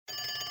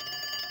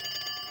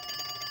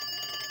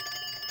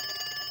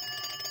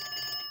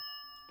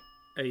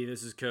Hey,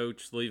 this is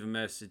Coach. Leave a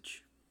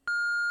message.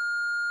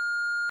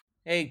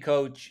 Hey,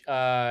 Coach.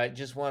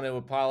 Just want to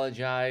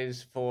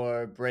apologize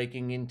for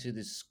breaking into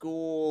the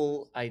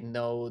school. I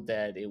know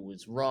that it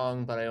was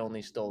wrong, but I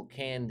only stole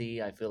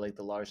candy. I feel like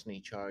the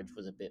larceny charge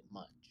was a bit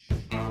much.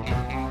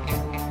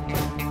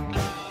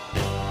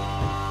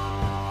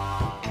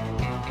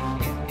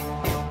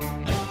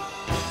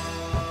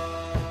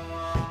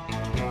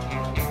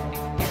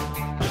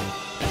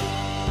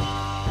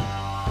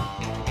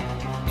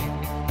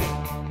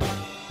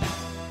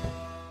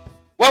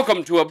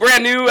 Welcome to a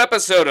brand new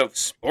episode of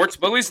Sports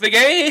Bullies the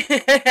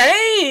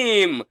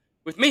Game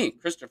with me,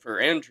 Christopher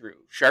Andrew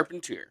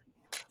Charpentier.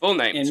 Full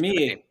name.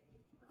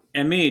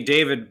 And me,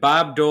 David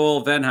Bob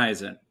Dole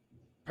Venheisen.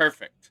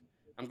 Perfect.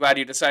 I'm glad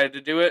you decided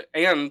to do it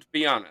and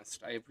be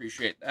honest. I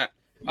appreciate that.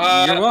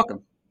 You're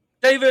welcome.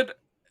 David,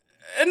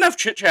 enough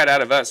chit chat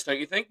out of us, don't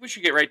you think? We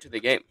should get right to the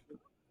game.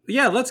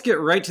 Yeah, let's get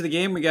right to the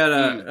game. We got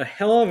a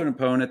hell of an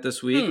opponent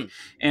this week,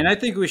 and I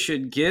think we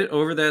should get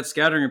over that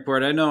scouting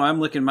report. I know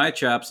I'm licking my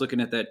chops looking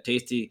at that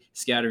tasty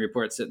scouting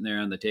report sitting there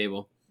on the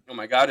table. Oh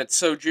my god, it's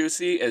so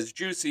juicy as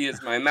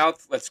my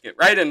mouth. Let's get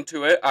right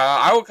into it.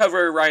 I will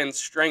cover Ryan's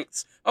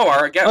strengths. Oh,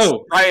 our guest,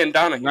 Ryan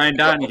Donahue. Ryan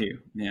Donahue,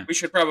 yeah. We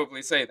should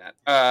probably say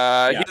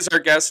that. He's our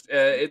guest.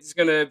 It's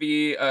going to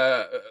be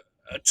a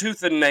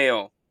tooth and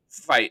nail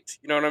fight.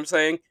 You know what I'm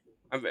saying?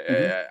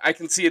 I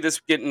can see this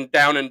getting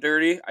down and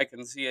dirty. I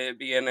can see it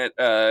being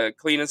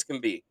clean as can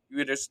be.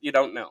 You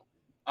don't know.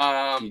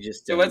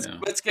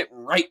 Let's get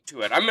right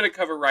to it. I'm going to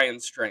cover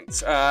Ryan's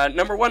strengths.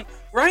 Number one,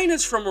 Ryan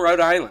is from Rhode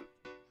Island,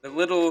 the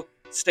little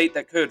state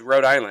that could,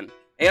 Rhode Island,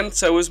 and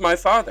so is my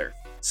father.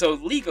 So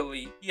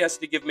legally, he has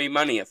to give me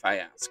money if I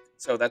ask.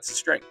 So that's a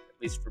strength,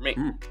 at least for me.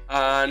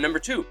 Number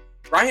two,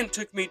 Ryan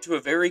took me to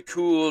a very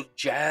cool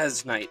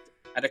jazz night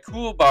at a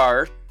cool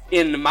bar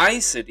in my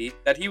city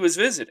that he was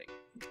visiting.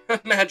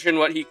 Imagine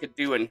what he could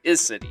do in his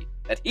city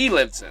that he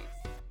lives in.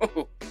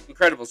 Oh,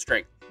 incredible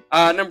strength.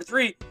 Number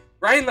three,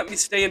 Ryan let me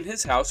stay in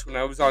his house when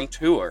I was on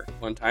tour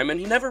one time, and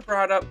he never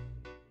brought up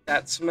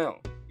that smell.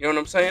 You know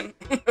what I'm saying?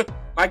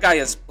 My guy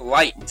is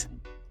polite.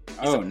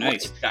 He's a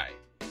nice guy.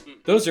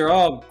 Those are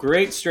all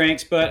great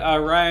strengths, but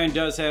Ryan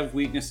does have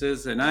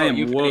weaknesses, and I am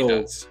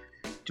loath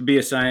to be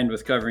assigned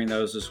with covering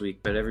those this week,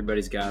 but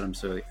everybody's got them,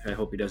 so I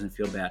hope he doesn't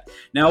feel bad.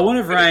 Now, one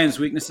of Ryan's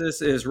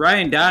weaknesses is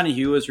Ryan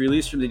Donahue was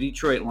released from the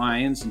Detroit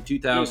Lions in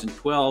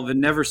 2012 and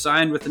never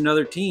signed with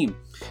another team.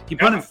 He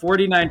punted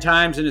 49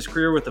 times in his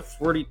career with a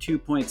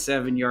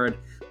 42.7-yard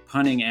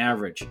punting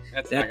average.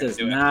 That does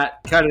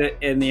not cut it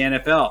in the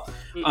NFL.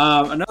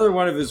 Another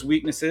one of his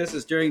weaknesses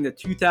is during the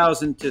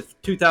 2000 to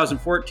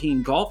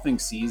 2014 golfing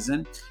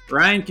season,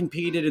 Ryan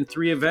competed in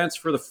 3 events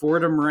for the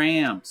Fordham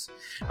Rams,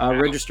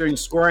 registering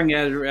scoring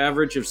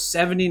average of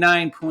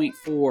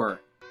 79.4.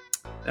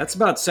 That's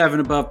about 7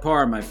 above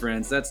par, my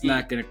friends. That's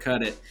not going to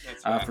cut it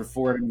for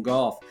Fordham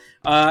Golf.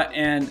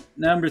 And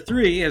number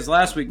 3, his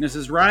last weakness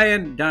is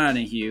Ryan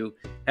Donahue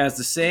has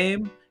the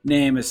same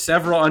name as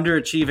several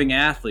underachieving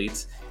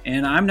athletes.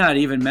 And I'm not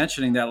even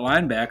mentioning that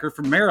linebacker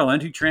from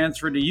Maryland who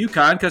transferred to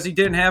UConn because he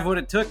didn't have what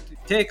it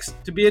takes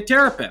to be a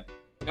Terrapin.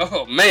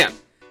 Oh, man.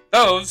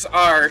 Those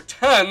are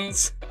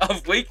tons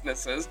of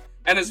weaknesses.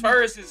 And as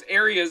far as his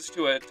areas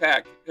to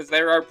attack, because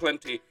there are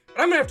plenty,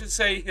 but I'm going to have to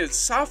say his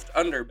soft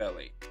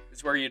underbelly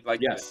is where you'd like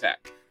to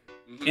attack.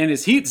 Mm-hmm. And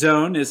his heat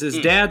zone is his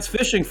dad's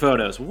fishing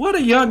photos. What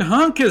a young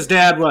hunk his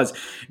dad was.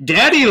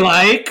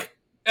 Daddy-like.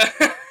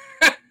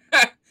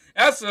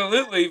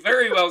 Absolutely.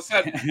 Very well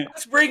said.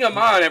 Let's bring him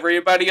on,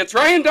 everybody. It's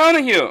Ryan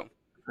Donahue.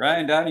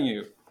 Ryan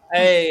Donahue.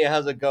 Hey,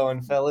 how's it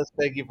going, fellas?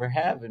 Thank you for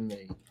having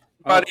me.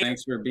 Buddy,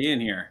 thanks for being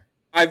here.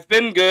 I've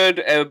been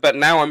good, but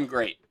now I'm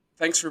great.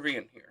 Thanks for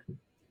being here.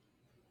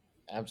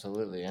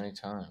 Absolutely.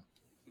 Anytime.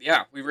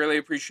 Yeah, we really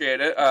appreciate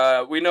it.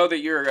 We know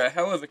that you're a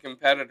hell of a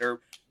competitor,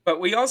 but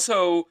we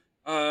also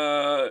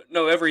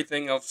know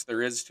everything else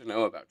there is to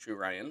know about you,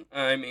 Ryan.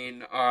 I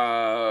mean,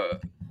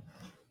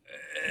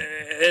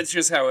 it's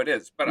just how it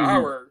is. But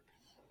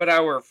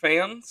our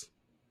fans,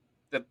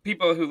 the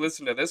people who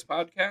listen to this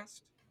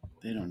podcast,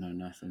 they don't know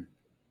nothing.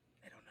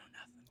 They don't know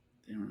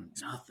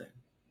nothing.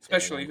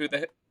 Especially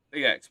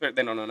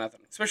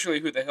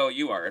who the hell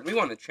you are, and we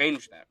want to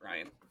change that,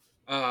 Ryan.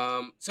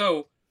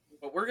 So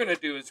what we're gonna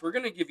do is we're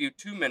gonna give you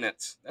 2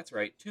 minutes. That's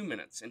right, 2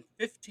 minutes and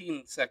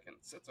 15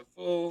 seconds. That's a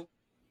full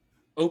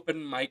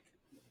open mic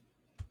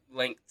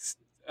length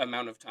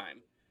amount of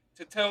time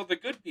to tell the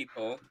good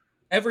people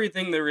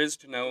everything there is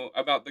to know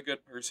about the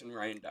good person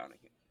Ryan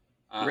Donahue.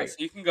 So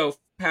you can go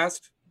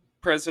past,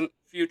 present,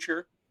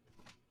 future,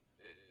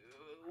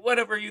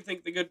 whatever you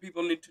think the good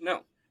people need to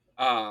know.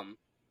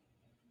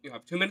 You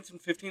have 2 minutes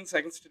and 15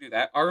 seconds to do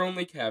that. Our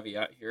only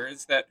caveat here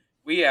is that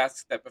we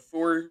ask that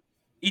before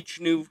each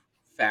new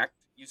fact,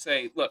 you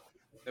say, look,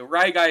 the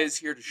Rye guy is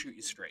here to shoot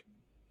you straight.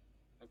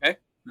 Okay?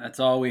 That's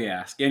all we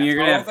ask. And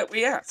That's all that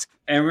we ask.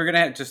 And we're going to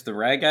have just the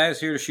right guys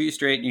here to shoot you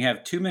straight. And you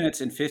have 2 minutes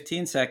and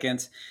 15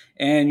 seconds.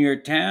 And your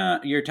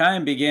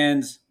time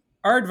begins.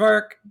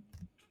 Aardvark.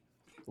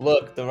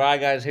 Look, the Rye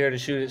guy's here to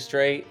shoot it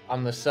straight.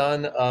 I'm the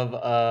son of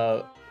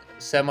a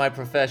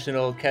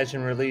semi-professional catch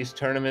and release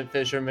tournament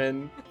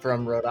fisherman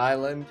from Rhode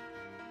Island.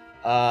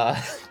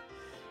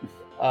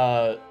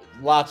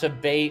 Lots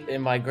of bait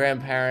in my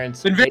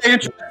grandparents' Been very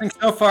interesting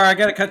so far. I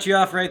got to cut you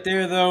off right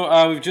there,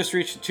 though. We've just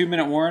reached a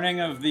 2-minute warning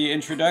of the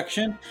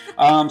introduction.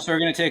 So we're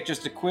going to take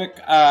just a quick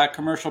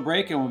commercial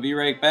break, and we'll be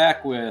right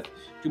back with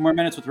 2 more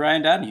minutes with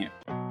Ryan Donahue.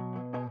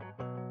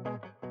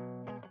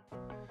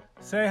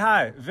 Say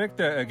hi,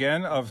 Victor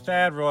again of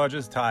Thad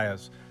Rogers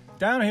Tires.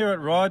 Down here at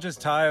Rogers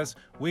Tires,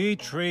 we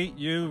treat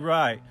you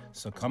right.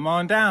 So come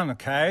on down,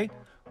 okay?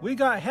 We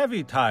got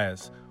heavy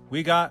tires.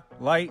 We got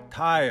light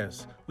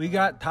tires. We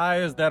got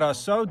tires that are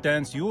so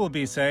dense you will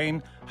be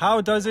saying,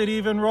 how does it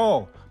even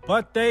roll?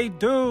 But they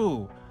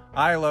do.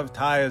 I love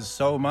tires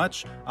so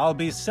much, I'll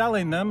be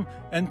selling them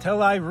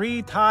until I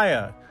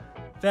retire.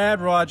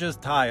 Thad Rogers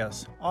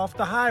Tires, off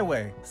the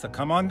highway. So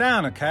come on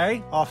down,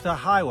 okay? Off the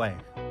highway.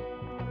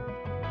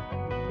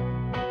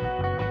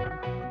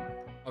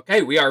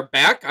 Okay, we are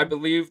back. I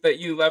believe that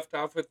you left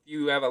off with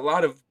you have a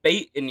lot of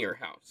bait in your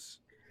house.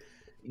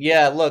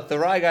 Yeah, look, the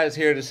Rye Guy's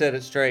here to set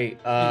it straight,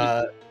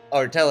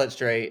 or tell it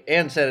straight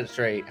and set it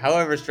straight.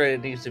 However straight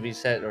it needs to be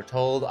set or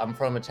told. I'm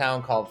from a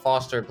town called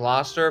Foster,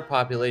 Gloucester,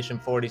 population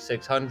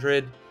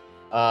 4,600.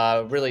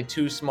 Really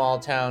 2 small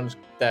towns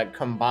that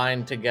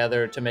combined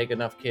together to make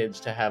enough kids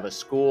to have a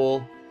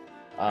school.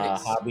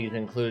 Nice. Hobbies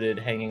included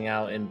hanging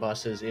out in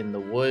buses in the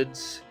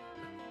woods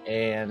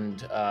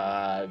and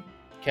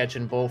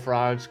catching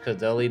bullfrogs because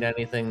they'll eat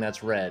anything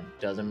that's red.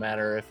 Doesn't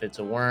matter if it's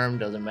a worm,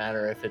 doesn't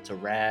matter if it's a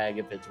rag.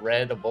 If it's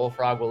red, a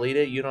bullfrog will eat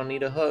it. You don't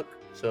need a hook.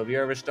 So if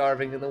you're ever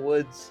starving in the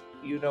woods,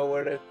 you know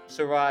where to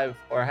survive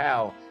or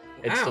how.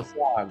 It's the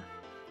frog,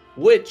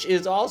 which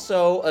is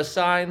also a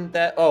sign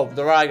that,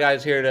 the Rye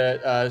Guy's here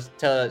to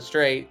tell it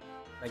straight.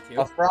 Thank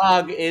you. A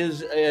frog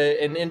is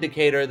an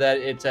indicator that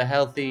it's a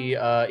healthy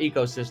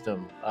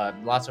ecosystem.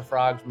 Lots of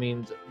frogs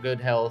means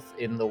good health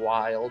in the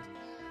wild.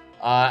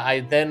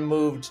 I then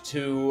moved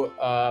to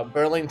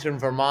Burlington,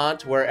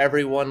 Vermont, where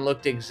everyone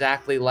looked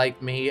exactly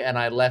like me, and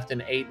I left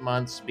in 8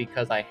 months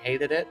because I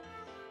hated it.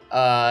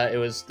 It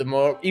was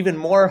even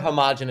more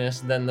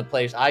homogenous than the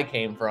place I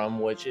came from,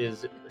 which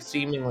is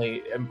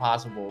seemingly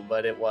impossible,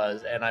 but it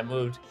was. And I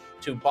moved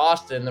to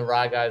Boston. The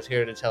Rye Guy's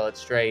here to tell it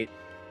straight.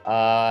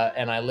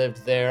 And I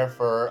lived there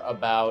for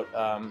about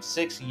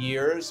 6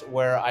 years,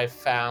 where I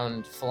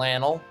found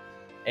flannel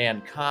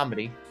and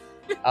comedy.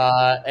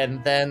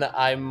 And then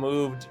I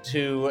moved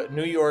to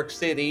New York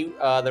City.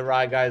 The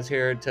Rye Guy's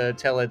here to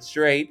tell it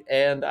straight.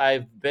 And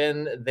I've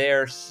been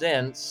there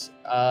since,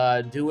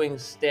 doing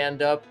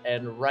stand-up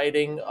and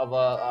writing of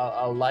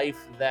a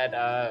life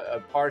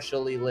that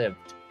partially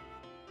lived.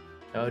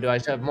 Do I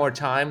have more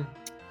time?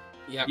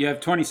 Yeah. You have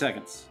 20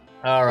 seconds.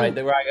 All right,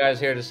 the Rye Guy's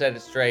here to set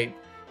it straight.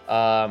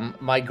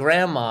 My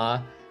grandma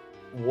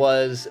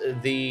was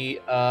the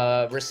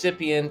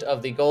recipient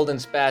of the Golden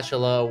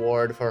Spatula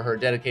Award for her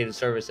dedicated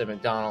service at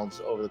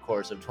McDonald's over the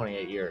course of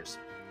 28 years.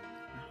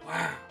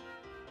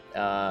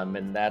 Wow.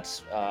 And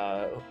that's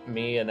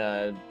me in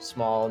a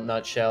small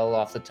nutshell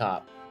off the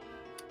top.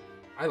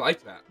 I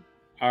like that.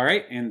 All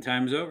right, and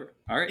time's over.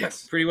 All right,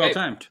 Yes. pretty well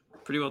timed.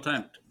 Pretty well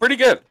timed. Pretty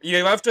good.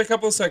 You left a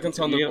couple of seconds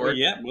on the board.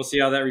 Yeah, we'll see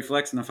how that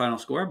reflects in the final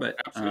score, but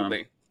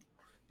Absolutely.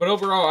 But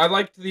overall, I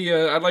liked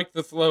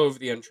the flow of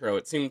the intro.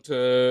 It seemed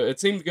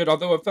good,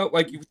 although it felt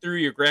like you threw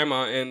your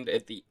grandma in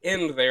at the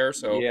end there.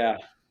 So yeah,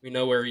 we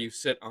know where you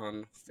sit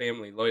on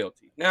family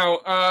loyalty.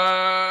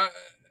 Now,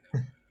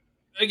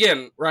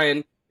 again,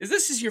 Ryan,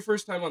 this is your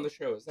first time on the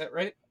show? Is that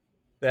right?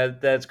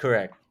 That's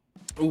correct.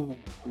 Ooh,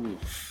 we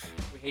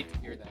hate to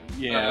hear that.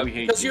 Yeah, we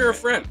hate because to you're hear a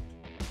friend,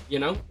 you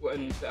know,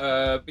 and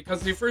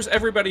because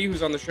everybody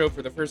who's on the show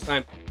for the first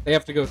time, they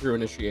have to go through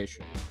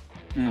initiation.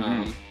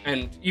 Mm-hmm.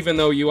 And even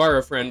though you are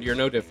a friend, you're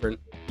no different.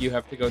 You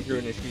have to go through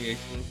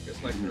initiation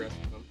just like the rest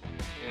of them.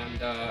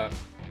 And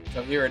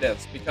so here it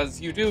is.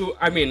 Because you do,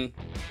 I mean,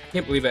 I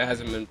can't believe it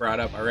hasn't been brought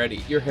up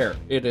already. Your hair,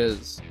 it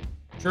is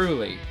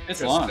truly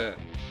It's just, long.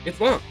 It's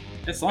long.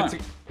 It's long.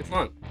 It's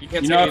long. You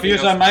can't You say know, if he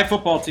was anything on my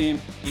football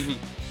team, else.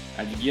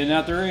 I'd be getting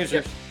out the razor.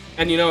 Yep.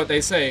 And you know what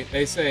they say?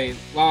 They say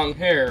long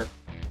hair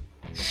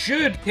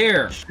should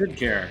care. Should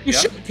care. You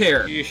Yep. should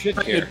care. You should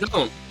But care. you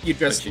don't. You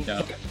just you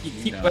don't. you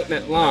You keep don't. letting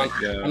it long,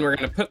 Yeah. and we're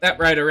gonna put that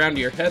right around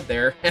your head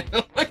there.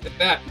 Look at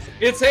that!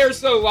 Its hair's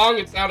so long,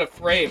 it's out of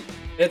frame.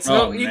 It's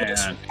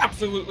it's man.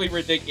 absolutely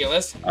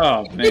ridiculous.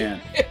 Oh man.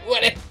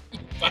 What a you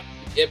fucking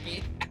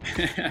hippie!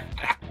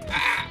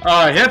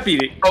 Oh,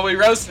 hippie. Oh, we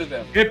roasted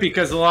him. Hippie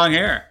because of long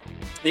hair.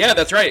 Yeah,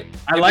 that's right.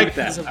 I Hippie like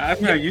because that. of-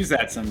 I'm gonna use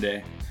that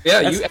someday.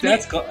 Yeah,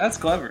 That's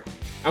clever.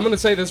 I'm gonna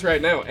say this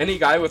right now. Any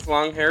guy with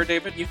long hair,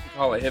 David, you can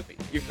call a hippie.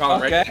 You can call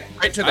him Okay.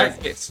 right to their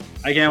Alright. face.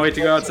 I can't wait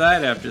to go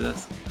outside after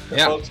this.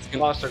 Yeah. Folks in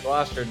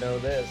Gloucester know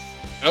this.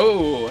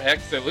 Oh,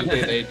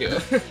 absolutely, they do.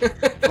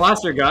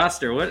 Foster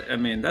Gloucester. What? I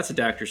mean, that's a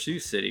Dr.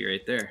 Seuss city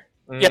right there.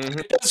 Yeah,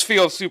 it does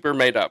feel super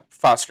made up,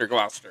 Foster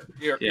Gloucester.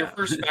 Your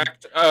first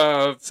fact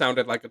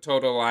sounded like a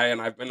total lie,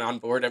 and I've been on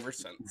board ever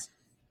since.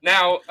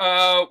 Now,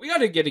 we got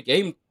to get a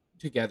game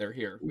together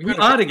here. We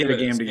ought to get a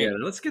game together.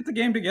 Let's get the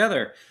game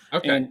together.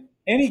 Okay. And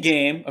any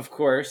game, of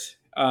course,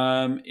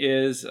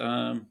 is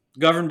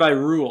governed by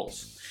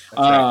rules.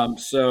 Right.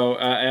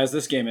 As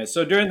this game is.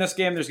 So during this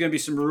game, there's going to be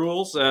some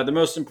rules. The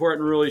most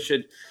important rule you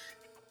should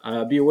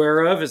be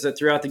aware of is that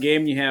throughout the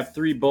game, you have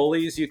 3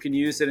 bullies you can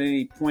use at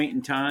any point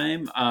in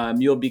time.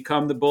 You'll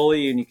become the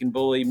bully, and you can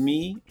bully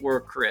me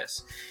or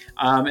Chris.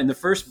 And the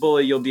first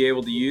bully you'll be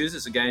able to use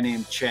is a guy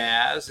named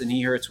Chaz, and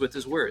he hurts with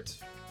his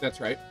words. That's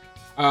right.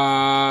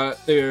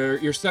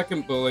 Your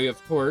second bully,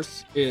 of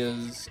course,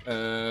 is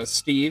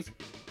Steve,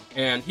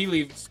 and he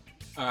leaves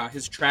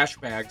his trash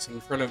bags in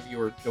front of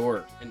your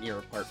door in your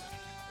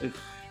apartment,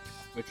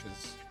 which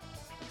is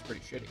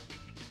pretty shitty.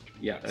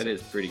 Yeah, that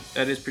is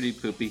pretty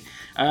poopy.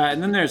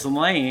 And then there's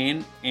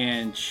Lane,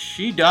 and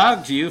she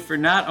dogs you for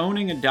not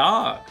owning a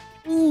dog.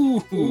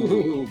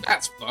 Ooh,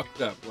 that's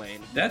fucked up,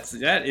 Lane. That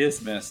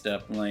is messed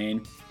up,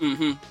 Lane.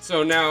 Mm-hmm.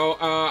 So now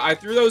I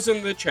threw those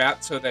in the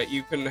chat so that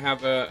you can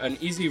have an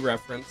easy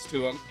reference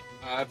to them.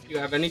 If you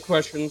have any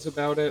questions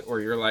about it,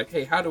 or you're like,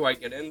 hey, how do I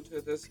get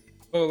into this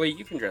bully,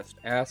 you can just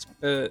ask,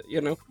 ask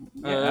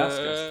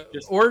us.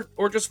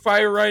 Or just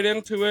fire right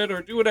into it,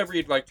 or do whatever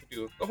you'd like to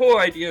do. The whole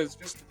idea is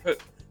just to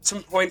put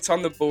some points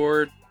on the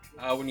board.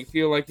 When you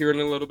feel like you're in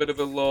a little bit of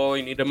a lull,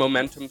 you need a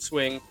momentum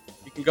swing,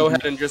 you can go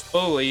ahead and just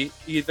bully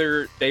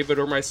either David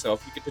or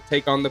myself. You get to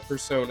take on the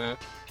persona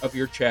of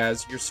your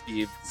Chaz, your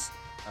Steves,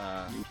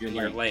 and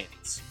your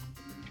Lanes.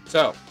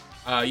 So,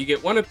 you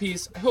get 1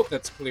 apiece. I hope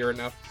that's clear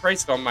enough.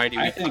 Christ almighty,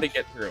 we gotta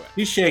get through it.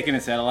 He's shaking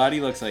his head a lot.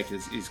 He looks like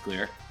he's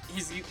clear.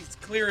 He's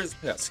clear as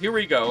piss. Here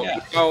we go. Yeah.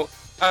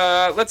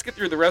 Now, let's get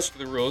through the rest of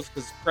the rules,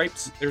 because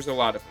cripes, there's a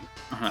lot of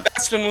them.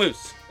 Fast and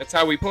loose. That's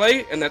how we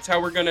play, and that's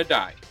how we're gonna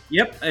die.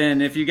 Yep,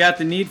 and if you got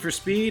the need for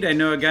speed, I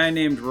know a guy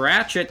named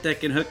Ratchet that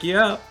can hook you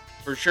up.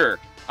 For sure.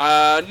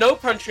 No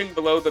punching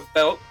below the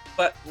belt,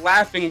 but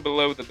laughing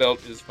below the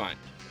belt is fine.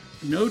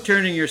 No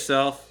turning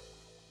yourself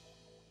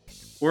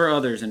or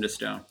others into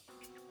stone.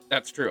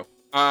 That's true.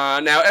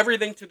 Now,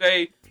 everything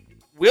today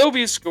will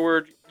be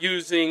scored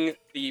using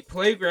the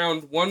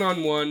playground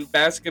one-on-one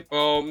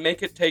basketball,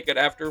 make it take it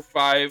after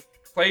 5,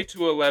 play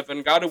to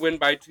 11, gotta win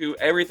by 2,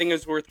 everything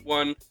is worth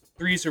 1,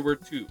 3s are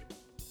worth 2.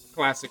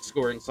 Classic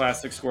scoring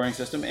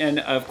system. And,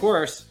 of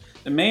course,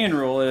 the main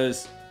rule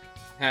is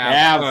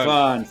have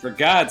fun. For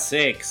God's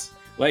sakes.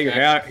 Let your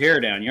hair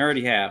down. You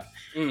already have.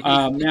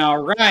 Mm-hmm. Now,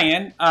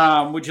 Ryan,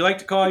 would you like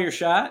to call your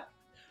shot?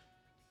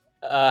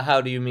 How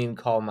do you mean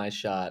call my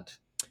shot?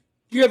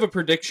 Do you have a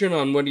prediction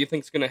on what do you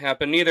think is going to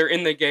happen, either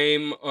in the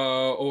game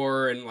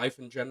or in life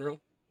in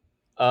general?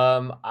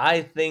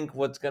 I think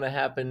what's going to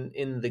happen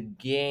in the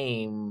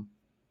game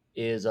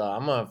is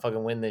I'm going to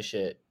fucking win this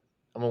shit.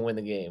 I'm going to win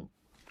the game.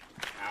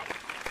 Wow.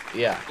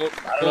 Yeah. Well,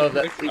 I don't know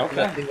if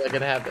that thing that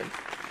can happen.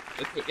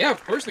 Yeah,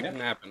 of course it can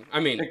happen.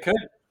 I mean, it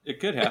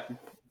could happen.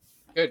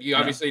 Good. You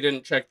obviously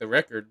didn't check the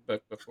record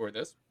book before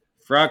this.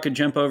 Frog could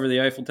jump over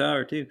the Eiffel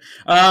Tower too.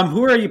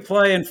 Who are you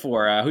playing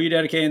for? Who are you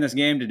dedicating this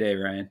game today,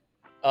 Ryan?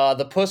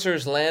 The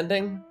Pusser's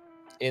Landing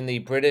in the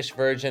British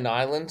Virgin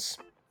Islands.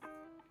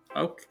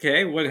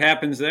 Okay, what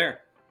happens there?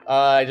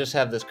 I just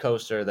have this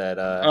coaster that.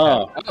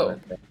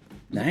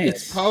 Nice.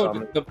 It's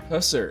called the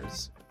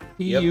Pussers.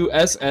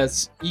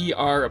 Pusser_S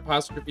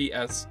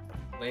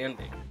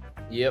Landing.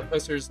 Yep.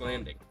 Pusser's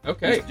Landing.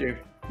 Okay.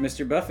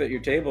 Mr. Buffett, your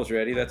table's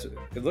ready.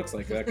 It looks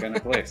like that kind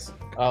of place.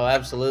 Oh,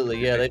 absolutely.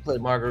 Yeah, they play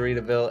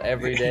Margaritaville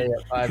every day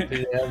at 5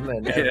 p.m.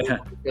 and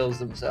everyone kills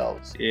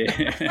themselves.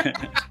 Yeah.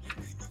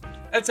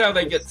 That's how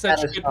they get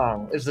such good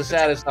song. It's the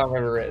saddest song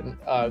ever written.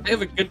 They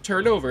have a good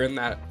turnover in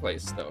that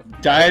place, though.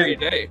 Every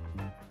day.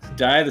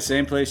 Die the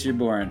same place you're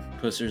born.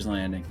 Pusser's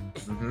Landing.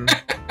 Mm-hmm.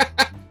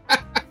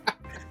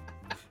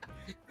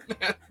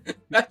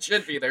 That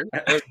should be there.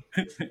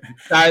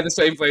 Die the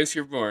same place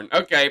you're born.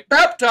 Okay,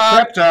 Prep Talk.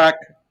 Prep Talk.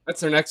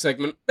 That's our next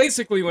segment.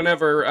 Basically,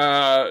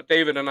 whenever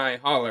David and I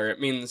holler, it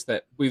means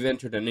that we've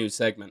entered a new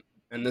segment,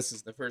 and this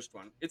is the first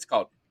one. It's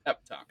called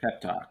Pep Talk.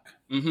 Pep Talk.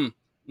 Mm-hmm.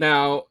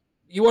 Now,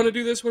 you want to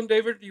do this one,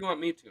 David, or do you want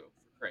me to?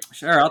 Great.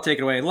 Sure, I'll take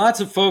it away. Lots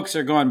of folks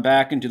are going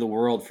back into the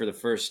world for the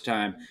first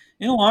time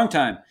in a long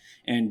time,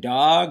 and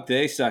dog,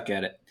 they suck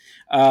at it.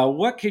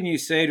 What can you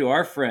say to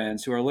our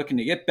friends who are looking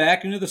to get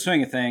back into the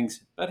swing of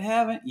things, but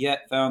haven't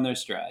yet found their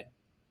stride?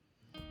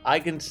 I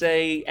can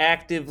say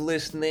active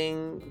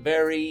listening,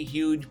 very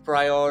huge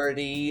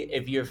priority.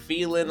 If you're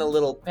feeling a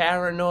little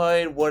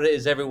paranoid, what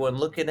is everyone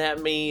looking at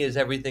me? Is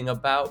everything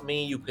about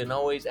me? You can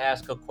always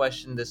ask a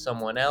question to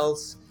someone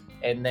else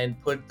and then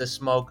put the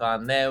smoke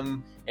on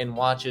them and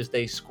watch as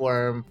they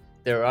squirm.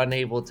 They're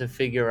unable to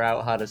figure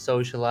out how to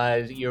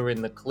socialize. You're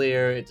in the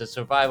clear. It's a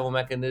survival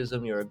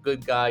mechanism. You're a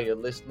good guy. You're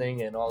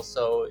listening. And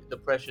also the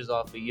pressure's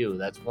off of you.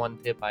 That's one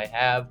tip I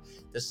have.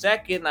 The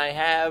second I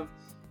have,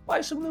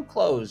 buy some new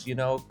clothes,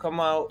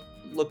 come out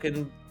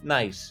looking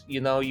nice.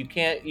 You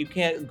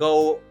can't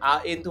go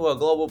out into a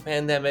global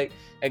pandemic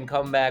and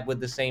come back with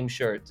the same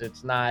shirts.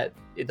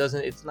 It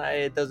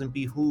doesn't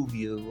behoove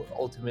you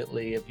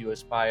ultimately if you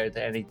aspire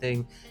to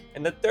anything.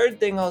 And the third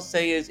thing I'll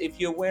say is if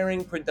you're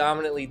wearing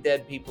predominantly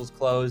dead people's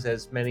clothes,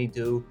 as many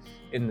do,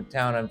 in the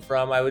town I'm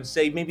from, I would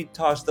say maybe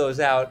toss those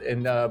out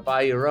and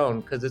buy your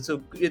own, because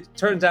it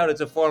turns out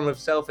it's a form of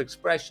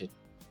self-expression.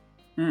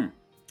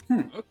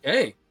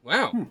 Okay.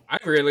 Wow. I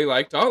really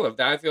liked all of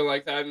that. I feel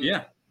like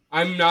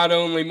I'm not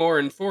only more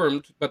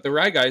informed, but the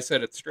Rye guy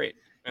said it straight.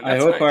 And I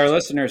hope our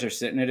listeners are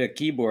sitting at a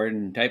keyboard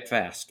and type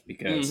fast,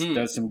 because it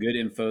does some good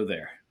info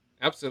there.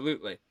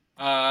 Absolutely.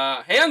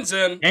 Hands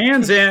in.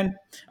 Hands in.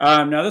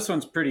 Now this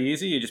one's pretty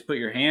easy. You just put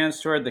your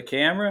hands toward the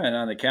camera, and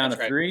on the count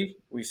of three,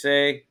 we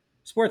say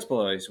Sports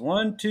Boys.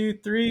 1, 2,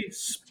 3.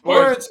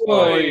 Sports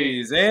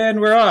Boys. And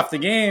we're off. The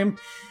game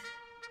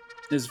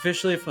is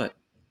officially afoot.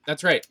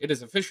 That's right. It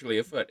is officially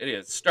afoot. It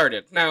is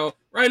started. Now,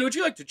 Ryan, would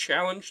you like to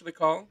challenge the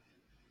call?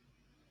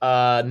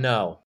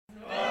 No.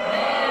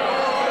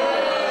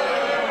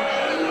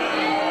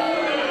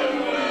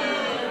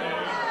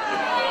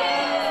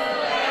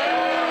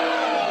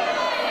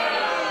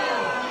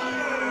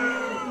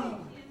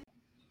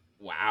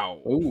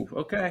 Wow. Ooh,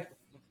 okay.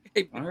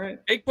 All right.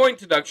 Big point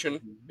deduction.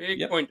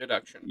 Big point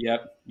deduction.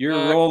 Yep. You're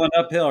rolling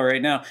uphill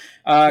right now.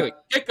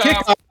 Kick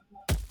off.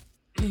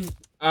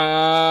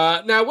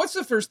 Now, what's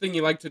the first thing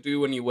you like to do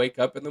when you wake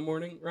up in the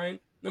morning, Ryan?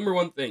 Number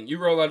one thing. You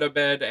roll out of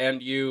bed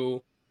and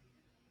you...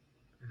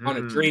 On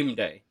a dream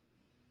day.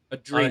 On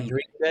a dream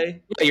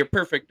day? Yeah, your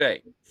perfect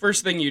day.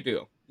 First thing you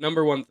do.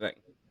 Number one thing.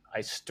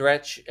 I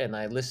stretch and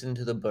I listen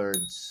to the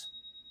birds.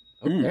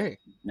 Okay.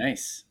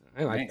 Nice.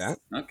 I like that.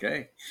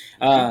 Okay.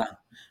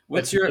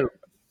 What's your...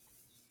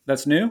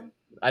 That's new?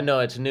 I know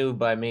it's new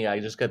by me. I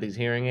just got these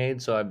hearing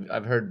aids, so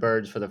I've heard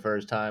birds for the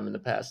first time in the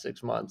past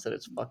 6 months, and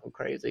it's fucking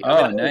crazy.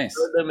 Oh, nice.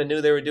 I heard them and knew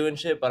they were doing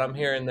shit, but I'm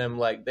hearing them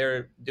like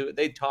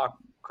they talk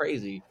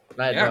crazy. And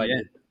I had no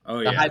idea.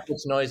 Oh, the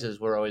high-pitched noises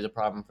were always a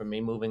problem for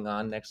me. Moving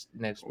on, next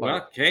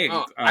part. Okay.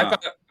 I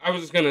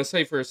was going to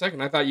say for a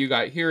second, I thought you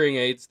got hearing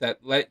aids that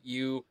let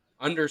you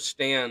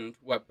understand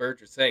what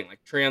birds are saying,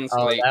 like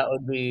translate. Oh,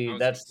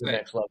 that's the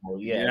next level.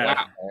 Yeah.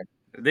 Wow.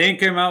 They ain't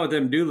come out with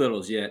them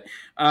Doolittles yet.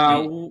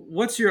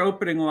 What's your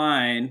opening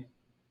line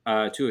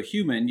to a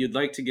human you'd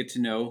like to get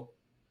to know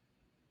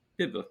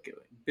biblically?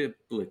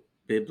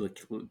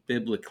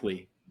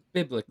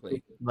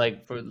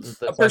 Like for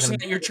a person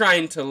that you're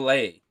trying to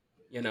lay,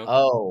 you know?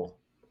 Oh.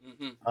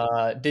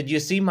 Did you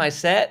see my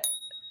set?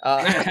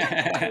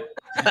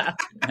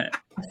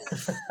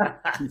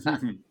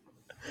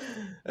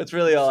 That's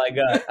really all I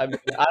got. I mean,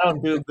 I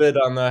don't do good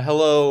on the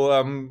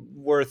hello,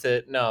 worth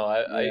it. No,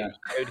 I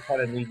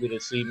kind of need you to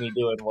see me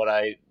doing what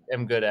I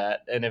am good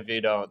at. And if you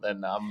don't,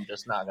 then I'm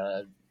just not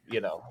going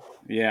to,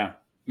 Yeah.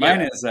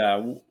 Mine is,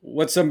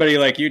 what's somebody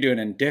like you doing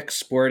in Dick's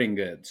Sporting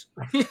Goods?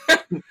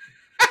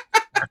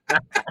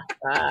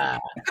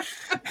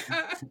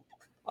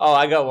 Oh,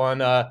 I got one.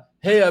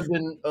 Hey, I've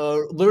been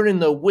learning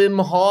the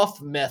Wim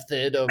Hof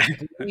method of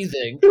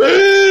breathing.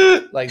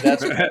 Like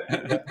that's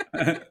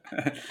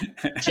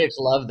chicks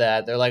love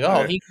that. They're like,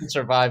 oh, he can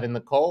survive in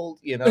the cold,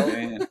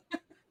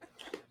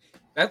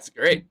 That's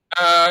great.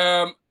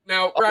 Now,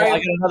 Ryan, I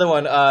got another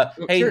one.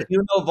 Hey, sure. Do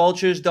you know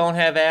vultures don't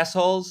have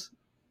assholes?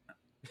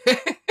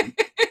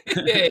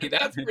 Hey,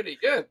 that's pretty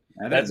good.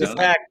 That's a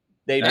fact.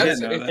 They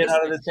just get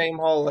out of the same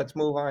hole. Let's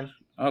move on.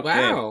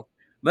 Okay. Wow.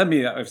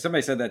 If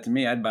somebody said that to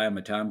me, I'd buy him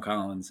a Tom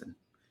Collins and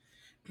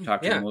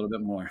talk to him a little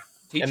bit more.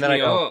 Teach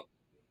me all.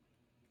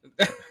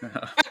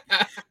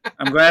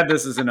 I'm glad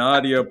this is an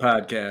audio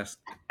podcast.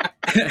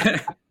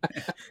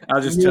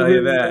 I'll just tell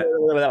you that.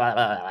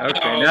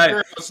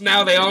 Okay,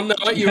 now they all know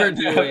what you were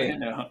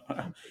doing.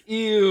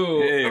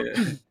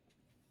 Ew.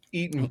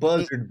 Eating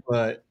buzzard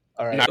butt.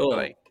 All right.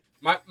 Cool.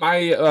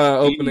 My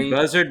opening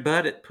buzzard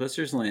butt at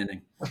Pusser's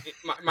Landing.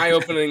 My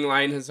opening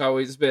line has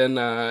always been,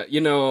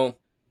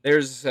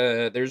 there's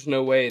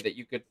no way that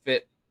you could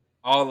fit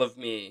all of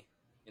me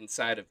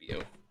inside of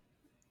you,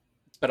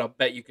 but I'll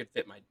bet you could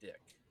fit my dick.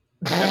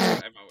 That's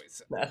what I've always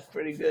said. That's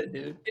pretty good,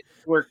 dude. It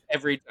worked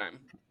every time.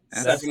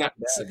 7 out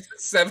of 7.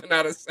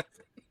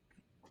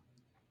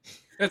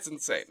 That's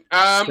insane.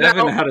 7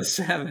 out of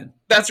 7.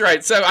 That's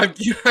right. So I've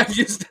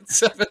used it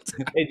 7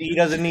 times. He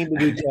doesn't need to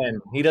do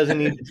 10. He doesn't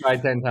need to try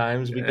 10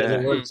 times because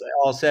it works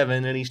all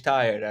 7, and he's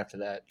tired after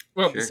that.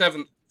 Well, sure.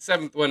 The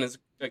seventh one is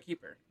a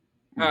keeper.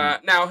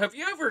 Mm-hmm. Now, have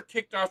you ever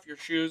kicked off your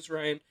shoes,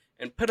 Ryan,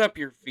 and put up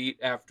your feet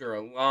after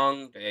a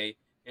long day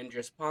and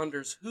just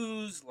ponders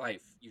whose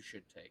life you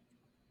should take?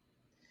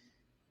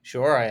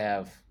 Sure, I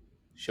have.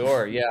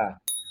 Sure, yeah.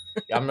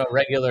 I'm a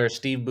regular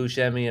Steve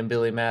Buscemi and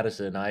Billy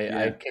Madison.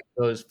 I kick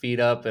those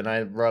feet up and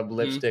I rub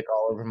lipstick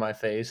all over my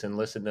face and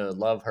listen to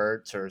Love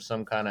Hurts or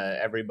some kind of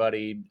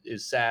Everybody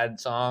Is Sad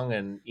song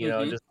and,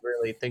 just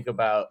really think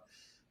about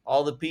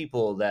all the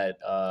people that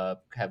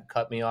have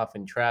cut me off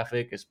in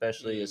traffic,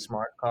 especially a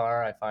smart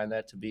car. I find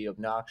that to be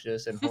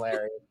obnoxious and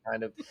hilarious,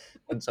 kind of,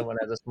 when someone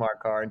has a smart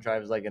car and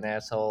drives like an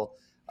asshole.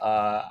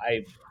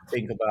 I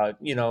think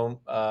about,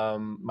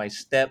 my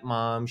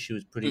stepmom. She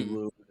was pretty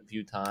rude a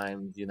few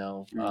times,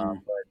 but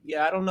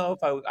yeah, I don't know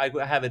if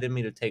I have it in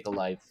me to take a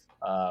life.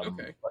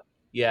 Okay.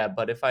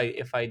 But if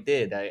I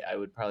did, I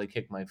would probably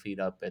kick my feet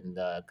up and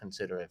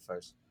consider it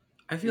first.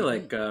 I feel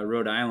like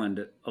Rhode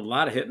Island, a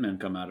lot of hitmen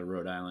come out of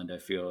Rhode Island, I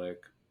feel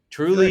like.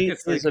 Truly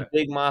it's is like a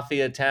big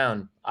mafia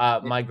town.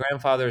 My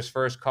grandfather's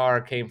first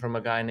car came from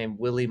a guy named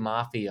Willie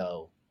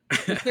Mafio.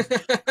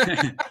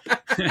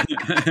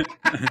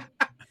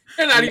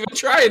 They're not even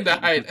trying to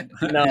hide it.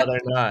 No, they're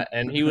not.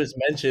 And he was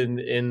mentioned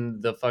in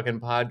the fucking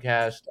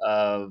podcast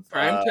of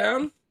Crime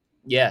Town?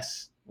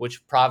 Yes,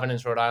 which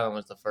Providence, Rhode Island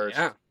was the first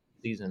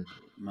season.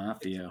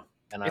 Mafia.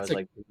 And I was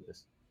like,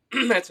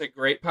 that's a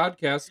great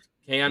podcast.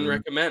 Can Mhm.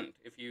 recommend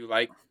if you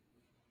like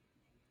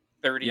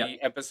 30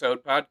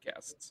 episode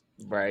podcasts.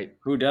 Right.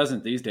 Who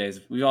doesn't these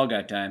days? We all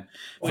got time.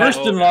 Well, First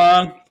and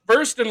long.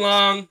 First and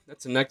long.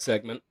 That's the next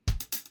segment.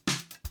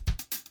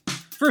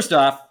 First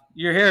off,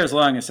 your hair is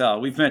long as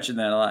hell. We've mentioned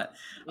that a lot.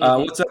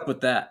 What's up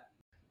with that?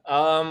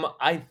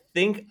 I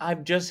think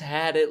I've just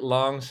had it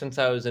long since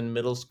I was in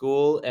middle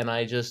school, and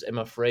I just am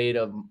afraid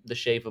of the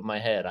shape of my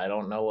head. I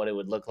don't know what it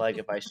would look like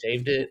if I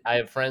shaved it. I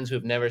have friends who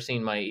have never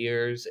seen my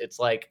ears. It's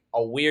like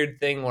a weird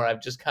thing where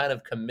I've just kind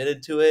of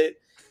committed to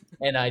it,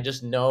 and I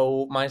just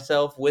know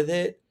myself with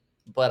it.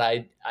 But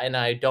I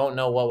don't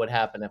know what would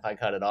happen if I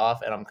cut it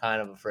off, and I'm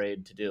kind of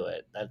afraid to do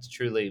it. That's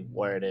truly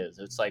where it is.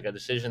 It's like a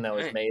decision that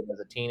was made as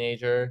a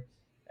teenager,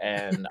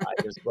 and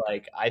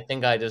I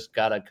think I just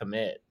gotta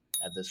commit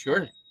at this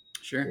point.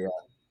 Sure. Yeah.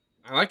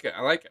 I like it.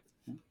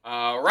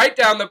 Right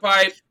down the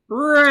pipe.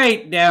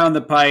 Right down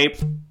the pipe.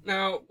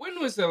 Now, when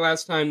was the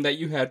last time that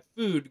you had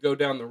food go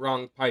down the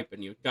wrong pipe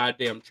and you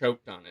goddamn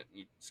choked on it and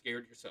you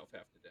scared yourself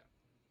half to death?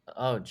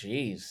 Oh,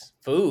 geez.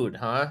 Food,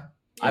 huh?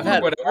 I've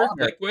had whatever.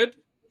 Liquid.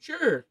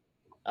 Sure.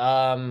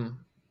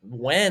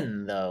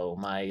 When, though?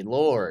 My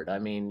lord. I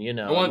mean,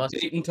 I want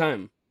date and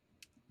time.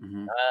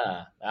 Mm-hmm.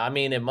 I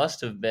mean, it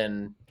must have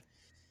been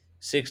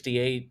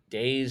 68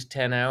 days,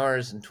 10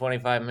 hours, and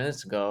 25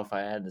 minutes ago, if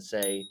I had to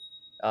say.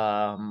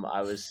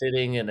 I was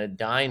sitting in a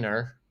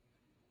diner,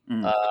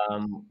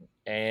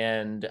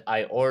 and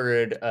I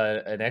ordered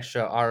an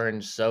extra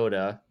orange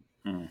soda.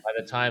 By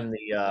the time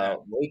the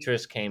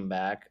waitress came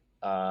back,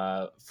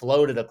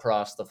 floated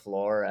across the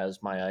floor,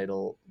 as my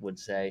idol would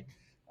say,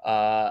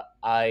 I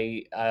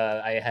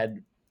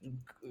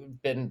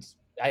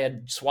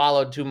had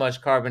swallowed too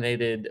much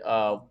carbonated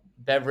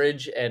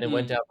beverage, and it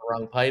went down the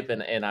wrong pipe,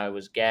 and I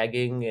was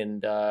gagging,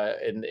 and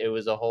it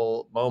was a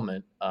whole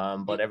moment.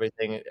 But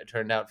everything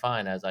turned out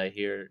fine, as I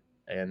hear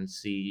and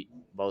see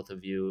both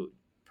of you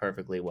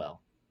perfectly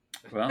well.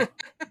 Well,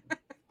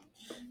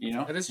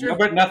 that is true.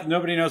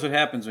 Nobody knows what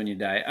happens when you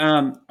die.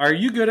 Are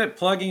you good at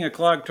plugging a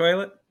clogged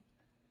toilet?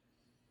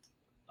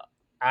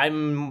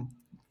 I'm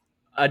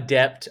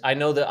adept. I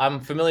know that I'm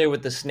familiar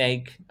with the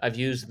snake. I've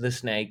used the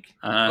snake.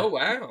 Oh,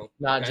 wow.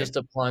 Not just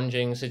a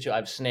plunging situation.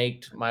 I've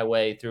snaked my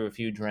way through a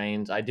few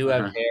drains. I do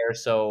have hair,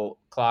 so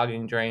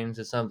clogging drains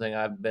is something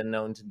I've been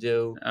known to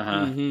do.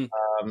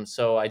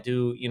 So I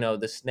do,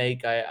 the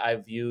snake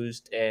I've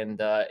used,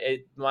 and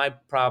my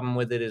problem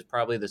with it is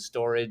probably the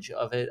storage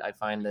of it. I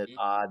find it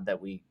odd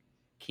that we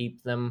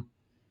keep them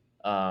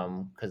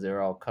because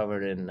they're all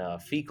covered in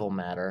fecal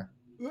matter.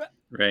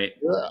 Right.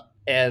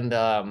 And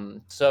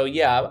so,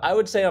 yeah, I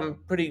would say I'm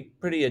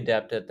pretty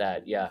adept at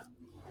that. Yeah.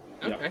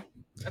 Okay.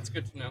 That's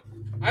good to know.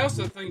 I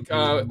also think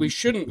we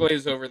shouldn't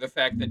glaze over the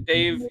fact that,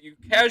 Dave, you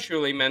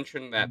casually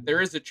mentioned that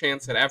there is a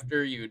chance that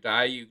after you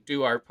die, you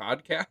do our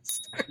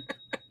podcast,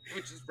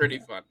 which is pretty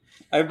fun.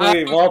 I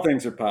believe all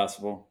things are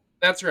possible.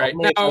 That's right.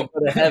 Now, go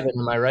to heaven,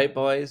 am I right,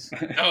 boys?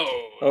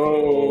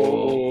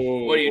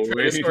 Oh. What are you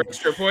trying to score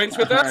extra points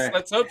with us? Right.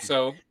 Let's hope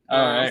so.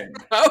 All right.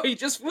 Oh, he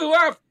just flew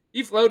off.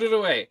 He floated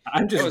away.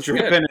 I'm just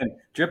dripping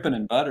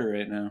in butter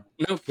right now.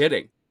 No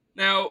kidding.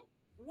 Now,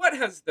 where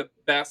is the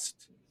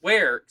best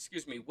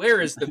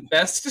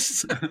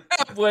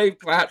subway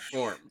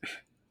platform?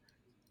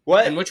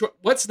 What? And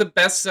what's the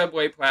best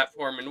subway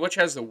platform, and which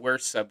has the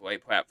worst subway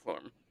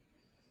platform?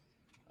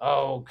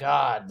 Oh,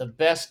 God. The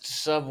best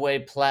subway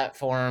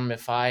platform,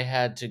 if I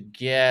had to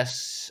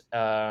guess,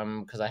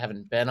 because I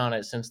haven't been on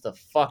it since the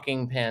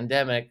fucking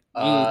pandemic,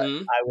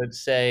 I would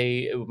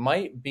say it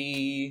might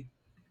be...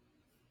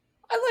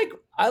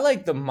 I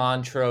like the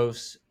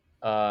Montrose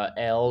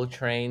L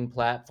train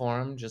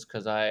platform just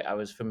because I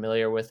was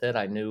familiar with it.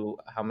 I knew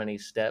how many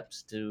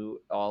steps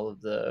to all of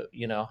the,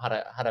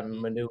 how to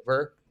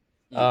maneuver.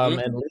 And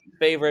least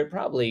favorite,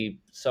 probably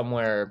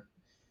somewhere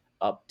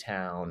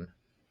uptown.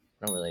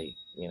 I don't really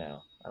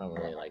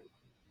like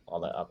all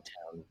the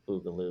uptown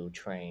Boogaloo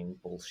train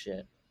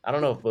bullshit. I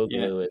don't know if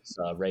Boogaloo is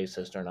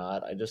racist or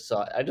not. I just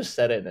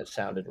said it and it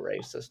sounded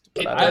racist.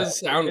 But it does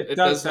sound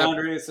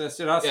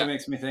racist. It also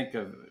makes me think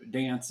of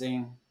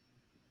dancing.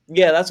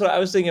 Yeah, that's what I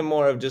was thinking.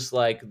 More of just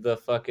like the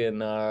fucking.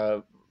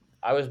 I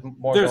was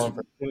more going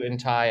for suit and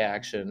tie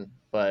action,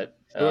 but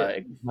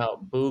it came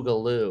out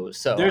Boogaloo.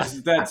 So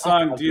there's that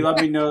song. Do you let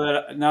me know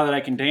that now that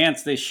I can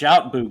dance? They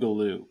shout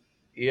Boogaloo.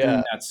 Yeah,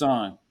 in that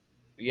song.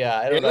 Yeah,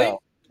 I don't know.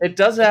 It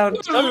does sound.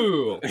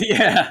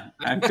 Yeah,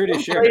 I'm pretty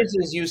sure.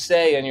 Phrases you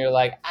say, and you're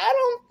like, I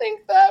don't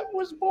think that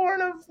was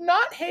born of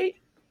not hate.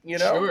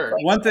 Sure.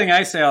 One thing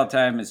I say all the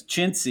time is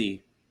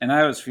chintzy, and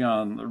I was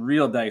feeling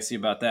real dicey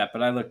about that,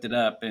 but I looked it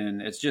up,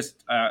 and it's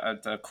just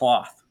a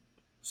cloth,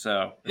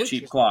 so a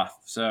cheap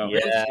cloth. So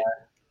yeah,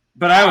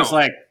 But I was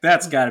like,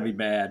 that's got to be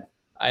bad.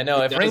 I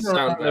know. It If Ring does sound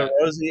Around the bad.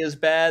 Rosie is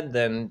bad,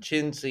 then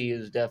Chintzy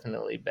is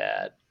definitely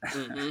bad.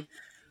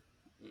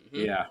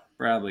 Yeah,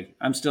 probably.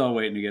 I'm still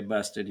waiting to get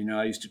busted.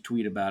 I used to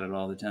tweet about it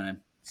all the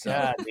time. So.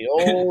 God, the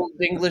old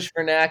English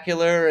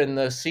vernacular and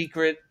the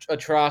secret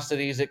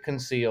atrocities it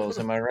conceals.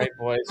 Am I right,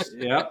 boys?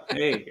 Yep.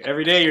 Hey,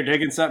 every day you're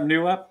digging something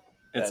new up.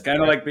 It's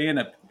kind of like being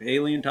a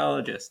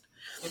paleontologist.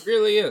 It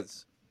really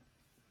is.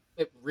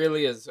 It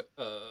really is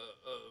a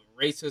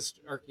racist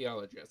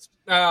archaeologist.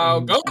 Now,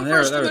 go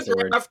first in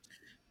the draft.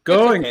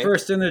 Going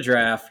first in the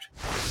draft.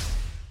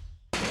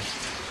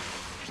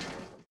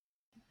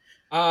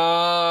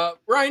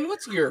 Ryan,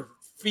 what's your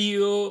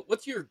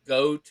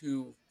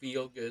go-to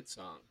feel-good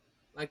song?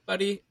 Like,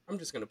 buddy, I'm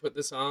just gonna put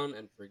this on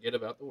and forget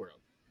about the world.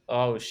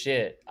 Oh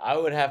shit! I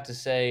would have to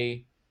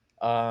say,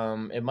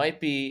 it might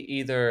be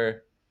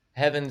either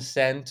 "Heaven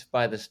Sent"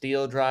 by the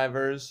Steel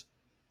Drivers,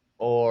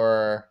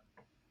 or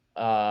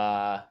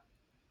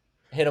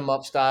 "Hit 'Em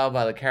Up Style"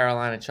 by the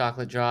Carolina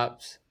Chocolate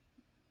Drops,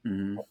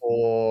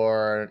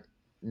 or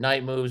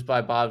 "Night Moves"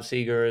 by Bob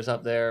Seger is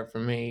up there for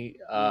me.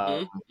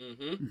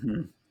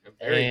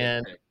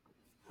 And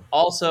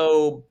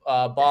also,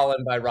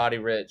 "Ballin'" by Roddy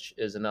Ricch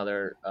is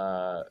another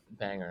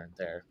banger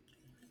there.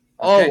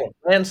 Okay. Oh,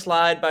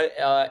 "Landslide" by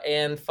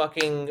and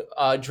fucking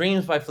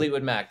 "Dreams" by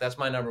Fleetwood Mac. That's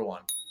my number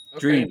one. Okay.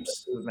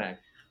 Dreams.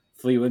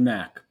 Fleetwood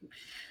Mac.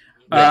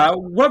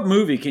 What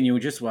movie can you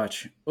just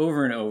watch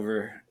over and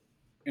over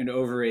and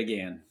over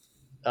again?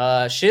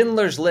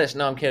 Schindler's List.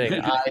 No, I'm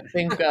kidding. I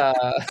think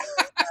a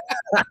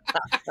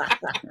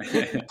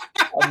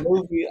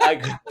movie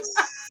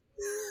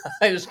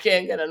I just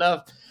can't get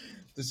enough.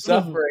 The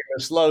suffering,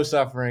 the slow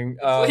suffering.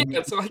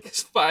 It's like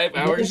 5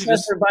 hours.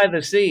 By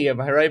the Sea. Am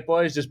I right,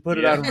 boys? Just put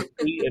it on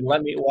repeat and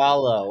let me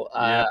wallow.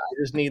 I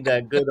just need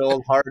that good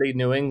old hearty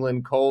New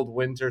England cold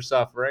winter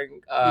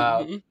suffering.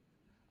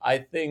 I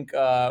think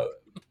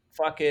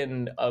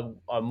fucking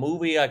a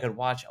movie I could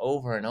watch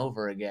over and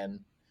over again.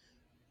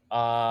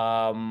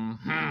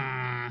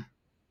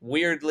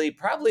 Weirdly,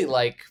 probably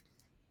like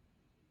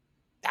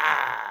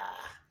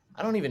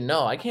I don't even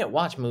know. I can't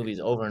watch movies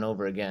over and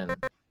over again.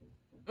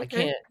 I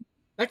can't.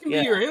 That can be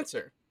your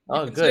answer.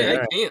 Oh, good.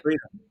 I can't.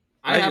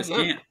 I just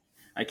can't.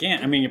 I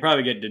can't. I mean, you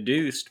probably get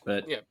deduced,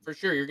 but yeah, for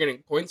sure, you're getting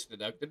points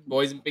deducted.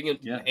 Boys and Big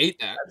hate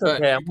that. That's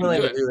okay. I'm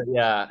willing to do it.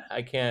 Yeah,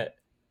 I can't.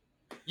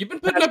 You've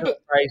been putting up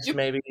price,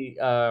 maybe.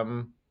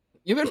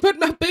 You've been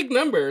putting up big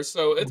numbers,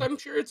 so I'm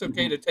sure it's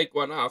okay to take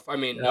one off. I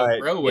mean, no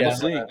bro wouldn't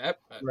say that.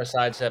 But... I'm gonna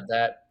sidestep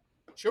that.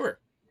 Sure.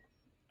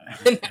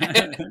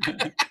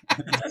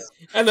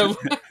 And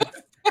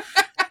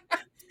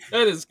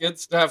that is good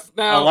stuff.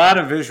 Now, a lot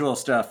of visual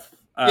stuff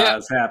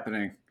is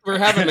happening. We're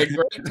having a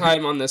great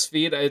time on this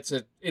feed. It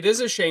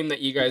is a shame that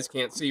you guys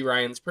can't see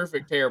Ryan's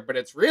perfect hair, but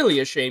it's really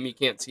a shame you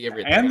can't see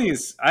everything. And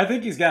I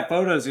think he's got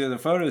photos. The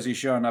photos he's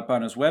showing up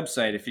on his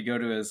website. If you go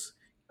to his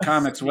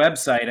comics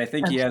website, I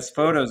think he has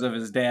photos of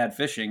his dad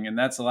fishing, and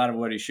that's a lot of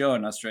what he's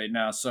showing us right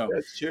now. So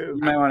that's true.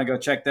 You might want to go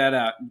check that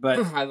out. But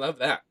I love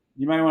that.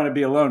 You might want to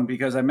be alone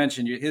because I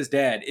mentioned his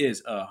dad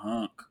is a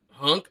hunk.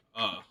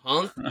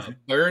 A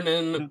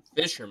burning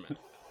fisherman.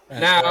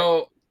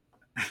 Now,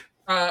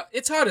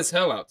 it's hot as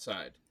hell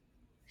outside.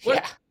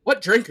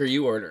 What drink are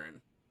you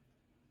ordering?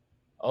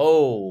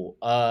 Oh,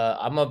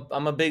 I'm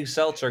a big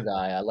seltzer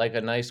guy. I like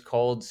a nice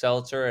cold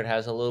seltzer. It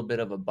has a little bit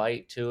of a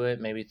bite to it.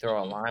 Maybe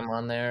throw a lime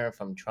on there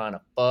if I'm trying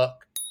to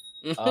fuck.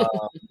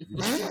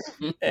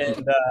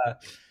 And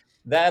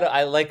that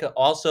I like.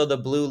 Also, the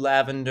blue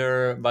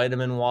lavender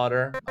vitamin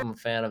water. I'm a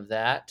fan of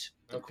that.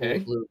 Okay.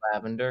 Cool blue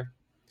lavender.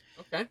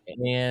 Okay.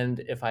 And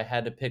if I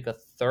had to pick a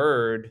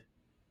third,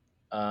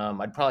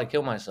 I'd probably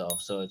kill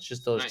myself. So it's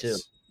just those two.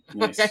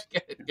 Nice.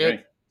 Good.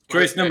 Okay.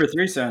 Choice number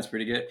 3 sounds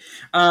pretty good.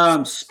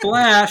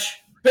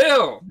 Splash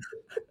Pill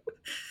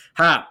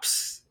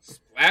Hops.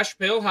 Splash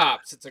Pill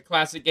Hops. It's a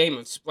classic game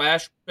of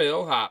Splash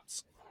Pill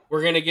Hops.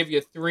 We're going to give you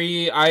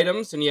 3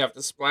 items, and you have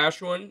to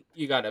splash one,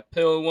 you got to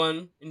pill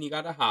one, and you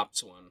got to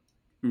hops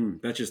one.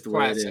 That's just the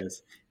way it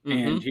is.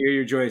 And here are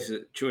your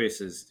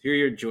choices. Here are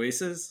your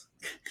choices?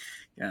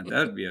 Yeah,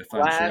 that would be a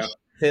fun Splash show.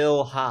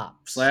 Pill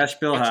Hops. Splash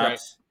Pill Hops. Right.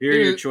 Here are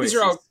your choices.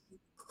 These are all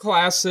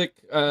classic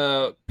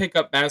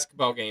pickup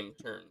basketball game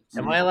terms.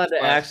 Am I allowed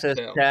to access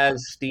Chaz,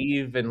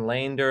 Steve, and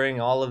Lane during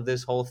all of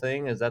this whole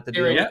thing? Is that the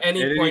deal? At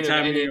any point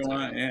at any time.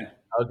 Want, yeah.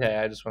 Okay,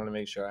 I just want to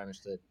make sure I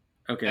understood.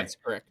 Okay. That's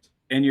correct.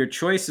 And your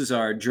choices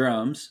are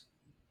drums.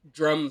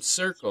 Drum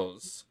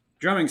circles.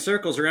 Drumming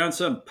circles around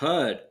some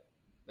pud.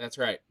 That's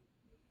right.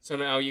 So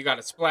now you got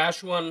to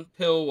splash one,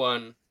 pill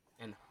one,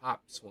 and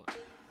hops one.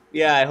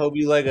 Yeah, I hope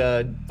you like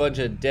a bunch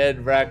of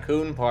dead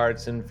raccoon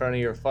parts in front of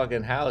your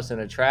fucking house in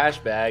a trash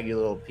bag, you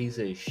little piece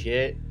of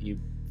shit. You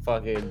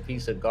fucking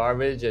piece of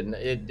garbage.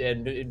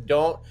 And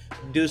don't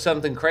do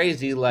something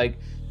crazy like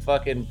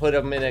fucking put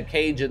them in a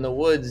cage in the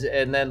woods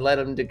and then let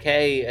them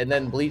decay and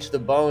then bleach the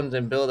bones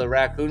and build a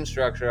raccoon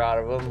structure out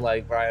of them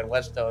like Brian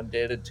Whetstone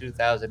did in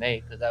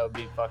 2008, because that would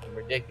be fucking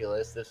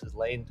ridiculous. This is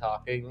Lane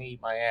talking.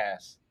 Eat my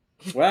ass.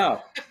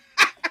 Wow.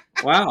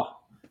 Wow.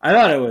 I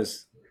thought it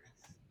was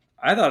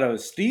I thought it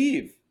was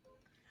Steve.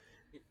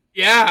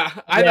 Yeah,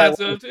 I thought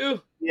so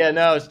too. Yeah,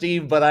 no,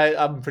 Steve, but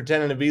I'm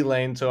pretending to be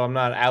Lane, so I'm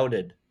not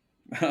outed.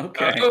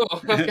 Okay.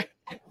 Okay.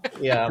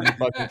 Yeah, I'm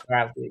fucking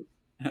crafty.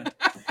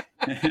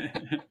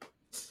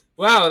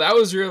 Wow, that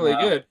was really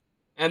good.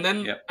 And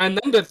then Yep.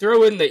 To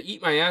throw in the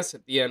eat my ass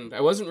at the end,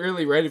 I wasn't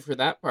really ready for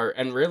that part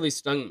and really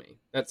stung me.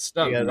 That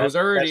stung. Yeah, I was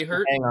already that's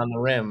hurt. Hang on the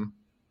rim.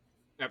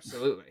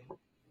 Absolutely.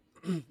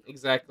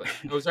 Exactly.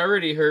 I was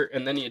already hurt,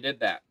 and then you did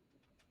that.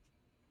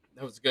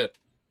 That was good.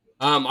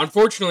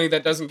 Unfortunately,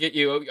 that doesn't get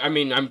you. I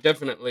mean, I'm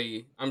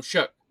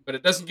shook, but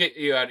it doesn't get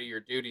you out of your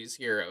duties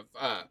here of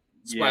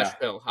splash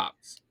pill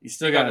hops. You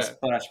still got a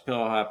splash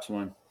pill hops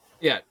one.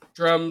 Yeah,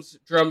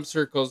 drumming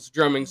circles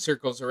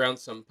around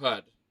some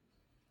pud.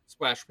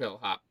 Splash pill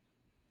hop.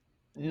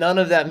 None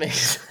of that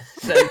makes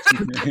sense.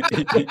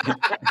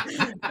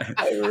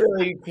 I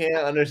really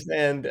can't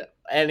understand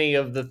any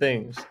of the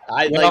things.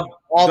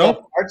 The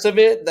parts of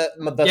it,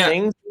 the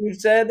things you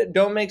said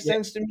don't make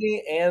sense to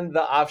me, and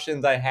the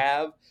options I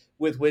have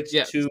with which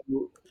to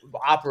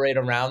operate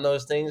around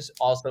those things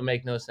also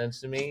make no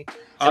sense to me.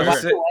 And by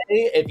the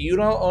way, if you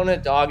don't own a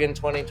dog in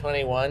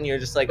 2021, you're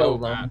just like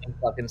lonely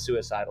fucking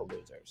suicidal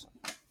losers.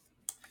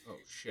 Oh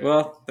shit.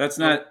 Well, it's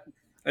not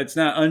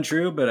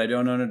untrue, but I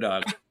don't own a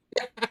dog.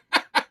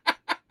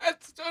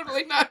 That's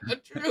totally not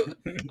untrue.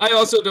 I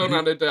also don't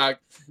own a dog.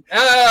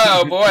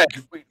 Oh boy.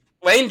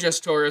 Lane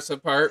just tore us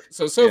apart.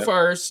 So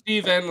far,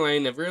 Steve and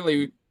Lane have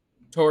really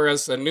tore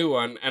us a new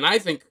one, and I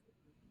think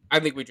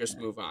we just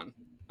move on.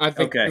 I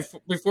think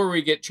before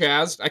we get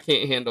Chazzed, I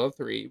can't handle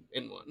 3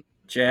 in 1.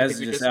 Chaz is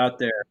just out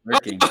there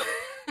working.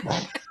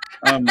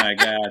 Oh my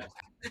god!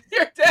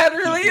 Your dad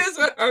really is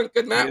a hunk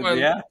in that one.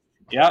 Yeah.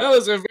 That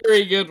was a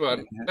very good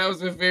one. That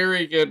was a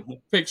very good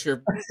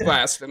picture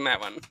blast in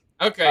that one.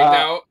 Okay,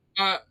 now,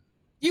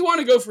 you want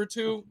to go for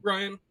 2,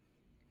 Ryan?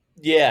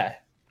 Yeah.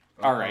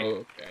 All right.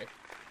 Okay.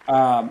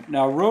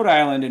 Now, Rhode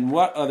Island and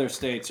what other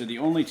states are the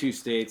only 2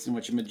 states in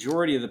which a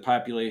majority of the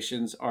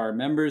populations are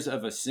members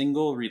of a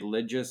single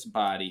religious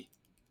body?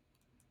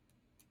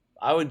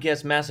 I would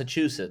guess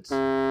Massachusetts.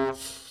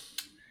 You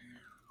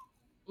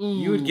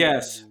would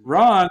guess.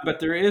 Wrong, but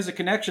there is a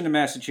connection to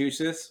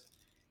Massachusetts.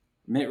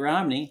 Mitt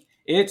Romney.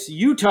 It's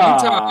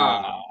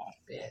Utah.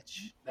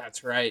 Bitch.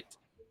 That's right.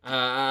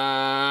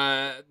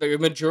 The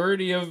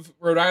majority of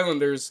Rhode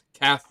Islanders,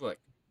 Catholic.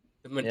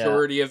 The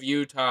majority of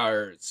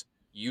Utahers,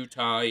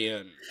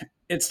 Utahian.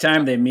 It's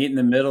time they meet in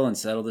the middle and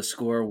settle the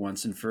score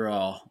once and for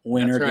all.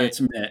 Winner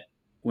gets Mitt.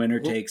 Winner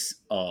takes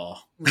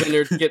all.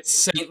 Winner gets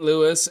St.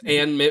 Louis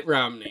and Mitt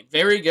Romney.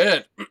 Very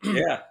good.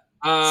 Yeah.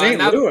 St.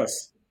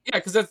 Louis. Yeah,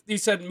 because you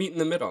said meet in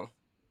the middle.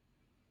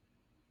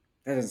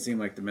 That doesn't seem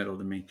like the middle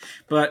to me,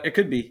 but it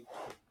could be.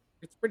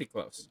 It's pretty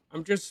close.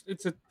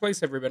 It's a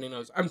place everybody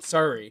knows. I'm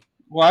sorry.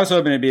 Well, I was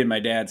hoping it'd be in my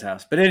dad's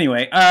house, but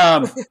anyway,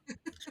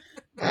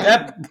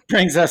 that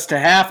brings us to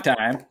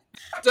halftime.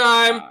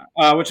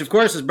 Which of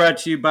course is brought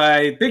to you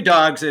by Big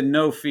Dogs and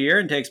No Fear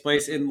and takes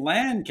place in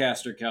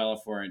Lancaster,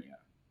 California.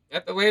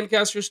 At the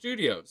Lancaster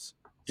Studios.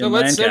 So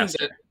let's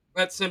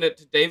send it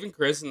to Dave and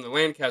Chris in the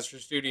Lancaster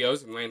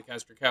Studios in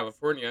Lancaster,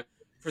 California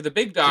for the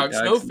Big Dogs,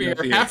 No Fear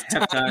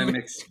halftime.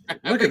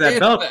 Look at that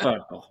belt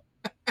buckle.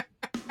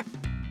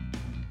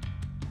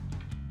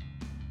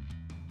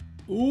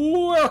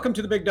 Welcome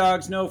to the Big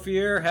Dogs, No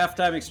Fear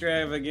halftime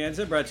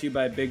extravaganza brought to you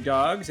by Big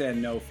Dogs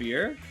and No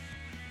Fear.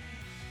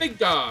 Big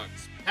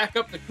Dogs, pack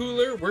up the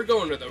cooler. We're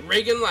going to the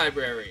Reagan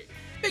Library.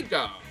 Big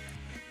Dog.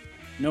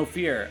 No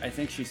Fear. I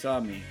think she saw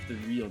me, the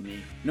real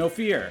me. No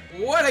Fear.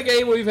 What a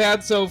game we've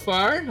had so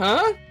far,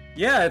 huh?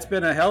 Yeah, it's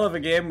been a hell of a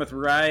game with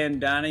Ryan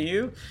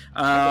Donahue.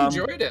 I've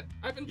enjoyed it.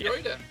 I've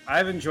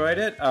enjoyed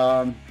it.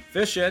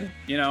 Fishing,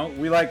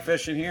 we like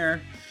fishing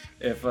here.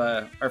 If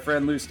our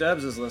friend Lou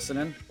Stubbs is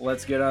listening,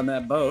 let's get on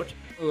that boat.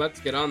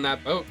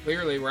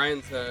 Clearly,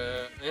 Ryan's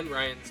and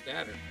Ryan's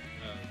dad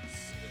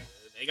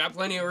they got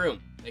plenty of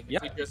room. They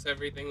can teach us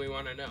everything we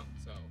want to know.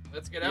 So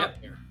let's get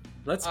out there.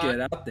 Let's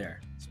get out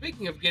there.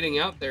 Speaking of getting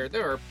out there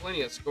are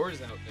plenty of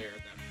scores out there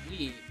that we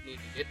need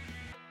to get.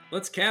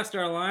 Let's cast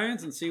our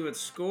lines and see what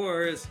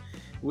scores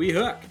we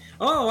hook.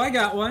 Oh, I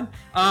got one.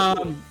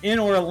 In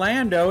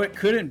Orlando, it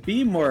couldn't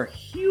be more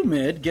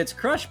humid. Gets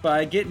crushed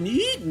by getting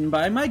eaten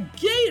by my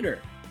gator.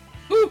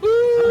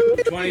 Woohoo!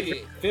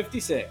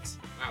 20-56.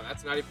 Wow,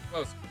 that's not even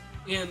close.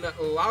 In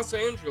Los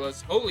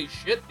Angeles, holy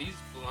shit, these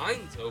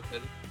blinds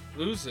open.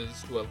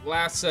 Loses to a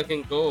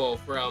last-second goal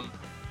from,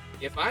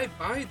 if I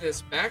buy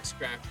this back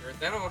scratcher,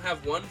 then I'll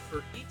have one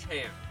for each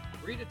hand.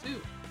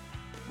 3-2.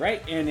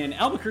 Right, and in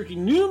Albuquerque,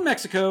 New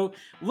Mexico,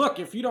 look,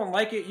 if you don't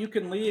like it, you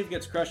can leave.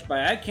 Gets crushed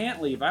by I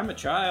can't leave. I'm a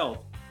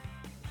child.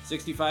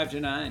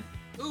 65-9.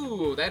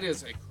 Ooh, that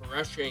is a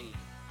crushing.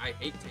 I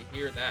hate to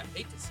hear that.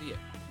 Hate to see it.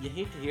 You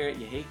hate to hear it.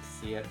 You hate to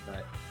see it,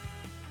 but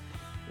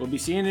we'll be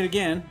seeing it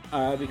again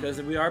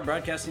because we are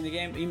broadcasting the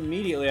game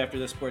immediately after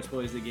the Sports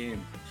Boys the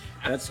Game.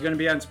 That's going to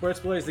be on Sports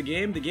Boys the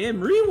Game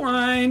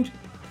Rewind.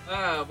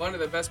 One of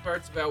the best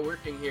parts about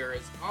working here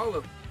is all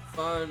of the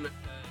fun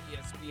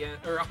ESPN,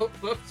 or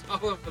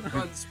all of the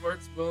fun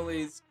Sports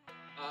Bullies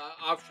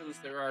options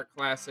there are,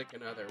 classic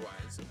and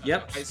otherwise.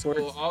 Yep, High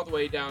school all the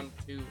way down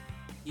to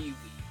Pee-wee.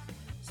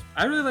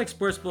 I really like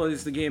Sports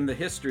Bullies, the game, the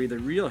history, the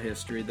real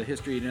history, the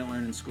history you didn't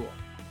learn in school.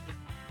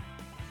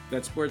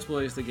 That's Sports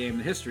Bullies, the game,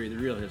 the history, the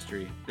real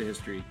history, the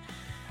history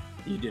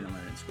you didn't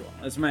learn in school.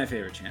 That's my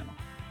favorite channel.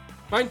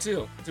 Mine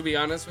too, to be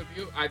honest with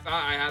you. I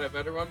thought I had a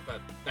better one,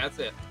 but that's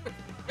it.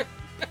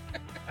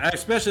 I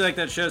especially like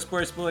that show,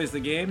 Sports Bullies, the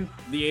game,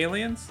 the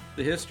aliens,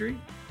 the history.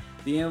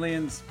 The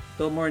aliens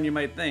build more than you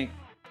might think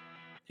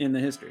in the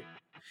history.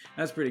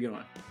 That's a pretty good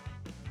one.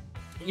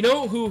 You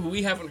know who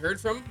we haven't heard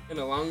from in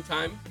a long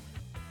time,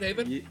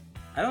 David?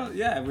 Have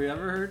we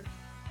ever heard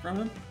from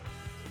him?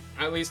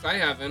 At least I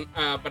haven't,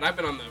 but I've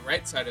been on the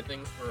right side of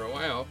things for a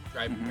while,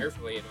 driving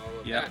carefully and all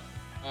of that.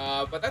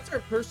 But that's our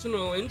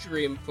personal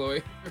injury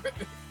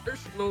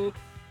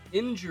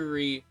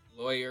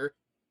lawyer,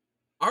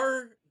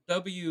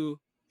 R.W.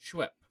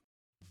 Schwepp.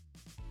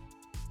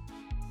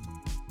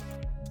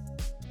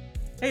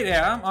 Hey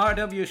there, I'm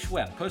R.W.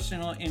 Schwepp,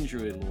 personal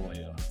injury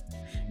lawyer.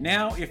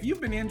 Now, if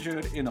you've been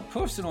injured in a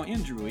personal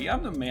injury,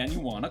 I'm the man you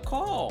want to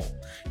call.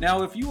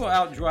 Now, if you were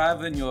out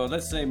driving your,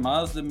 let's say,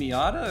 Mazda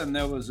Miata, and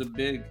there was a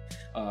big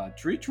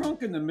tree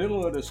trunk in the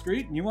middle of the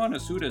street, and you want to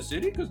sue the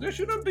city because there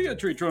shouldn't be a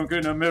tree trunk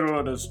in the middle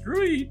of the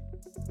street,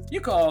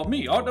 you call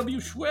me, R.W.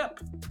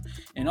 Schwepp,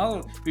 and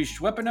I'll be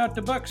schwepping out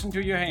the bucks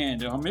into your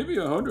hand, or maybe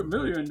 $100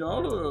 million.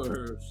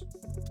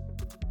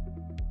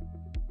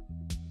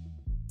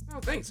 Oh,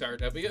 thanks,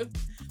 R.W.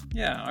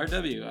 Yeah,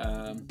 R.W.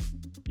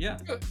 Yeah.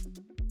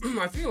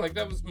 I feel like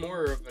that was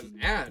more of an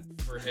ad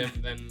for him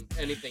than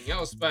anything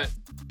else, but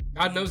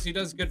God knows he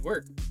does good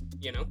work.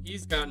 You know,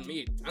 he's gotten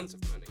me tons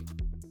of money.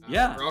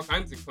 For all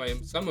kinds of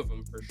claims. Some of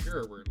them for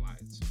sure were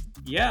lies.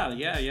 Yeah.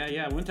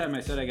 One time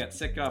I said I got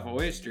sick off of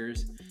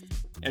oysters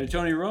at a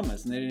Tony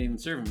Roma's, and they didn't even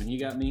serve them, and he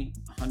got me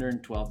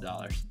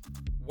 $112.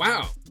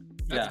 Wow,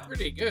 that's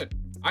pretty good.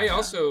 I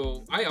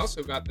also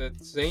got the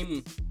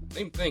same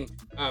thing,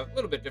 a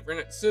little bit different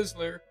at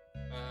Sizzler,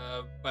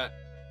 but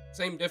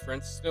same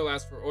difference. Still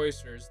asked for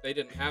oysters. They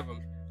didn't have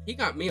them. He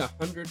got me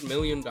 $100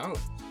 million.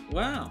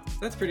 Wow,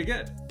 that's pretty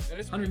good. That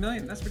is $100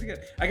 million. That's pretty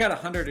good. I got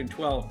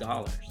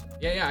 $112.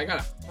 Yeah, I got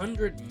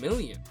 $100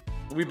 million.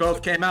 We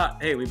both came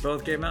out. Hey, we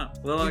both came out.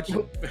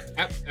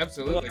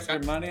 Absolutely. Little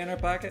extra money in our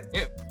pocket.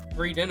 Yeah,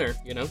 free dinner.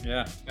 You know.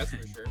 Yeah, that's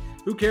for sure.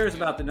 Who cares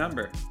about the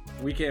number?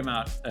 We came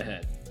out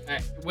ahead.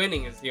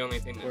 Winning is the only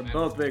thing that matters.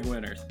 We're both big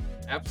winners.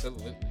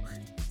 Absolutely.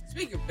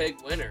 Speaking of big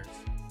winners,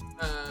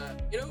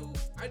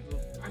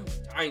 I'm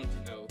dying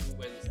to know who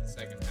wins the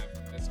second half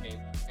of this game,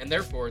 and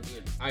therefore the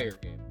entire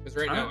game. Because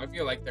right now I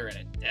feel like they're at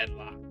a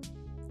deadlock.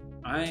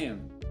 I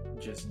am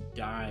just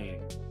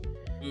dying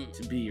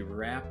to be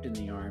wrapped in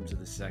the arms of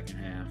the second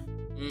half,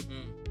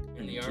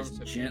 in the arms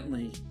of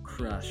gently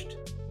crushed.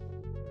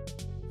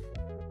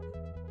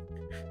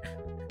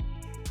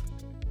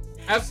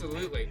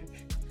 Absolutely.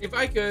 If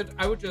I could,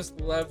 I would just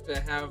love to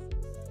have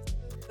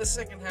the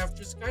second half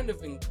just kind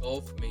of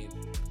engulf me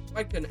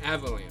like an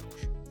avalanche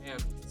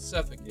and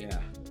suffocate me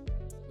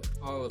with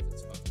all of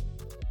its fun.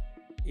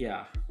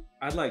 Yeah,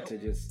 I'd like to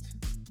just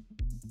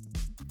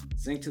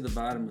sink to the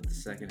bottom with the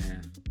second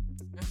half.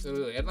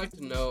 Absolutely. I'd like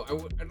to know.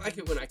 I'd like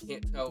it when I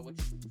can't tell which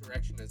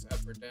direction is up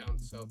or down.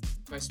 So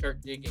if I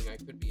start digging, I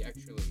could be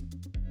actually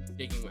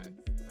digging my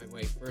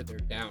way further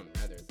down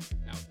rather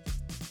than out.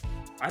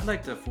 I'd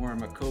like to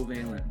form a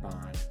covalent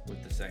bond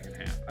with the second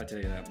half. I'll tell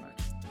you that much.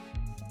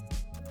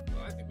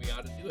 Well, I think we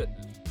ought to do it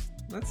then.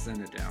 Let's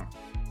send it down.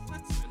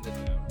 Let's send it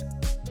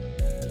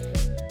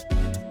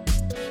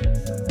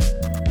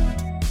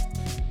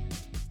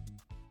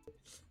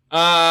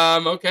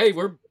down. Okay,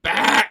 we're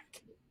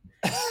back.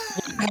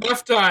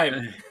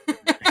 Halftime.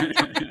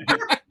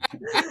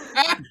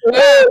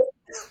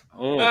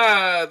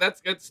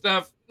 That's good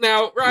stuff.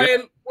 Now,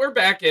 Ryan, we're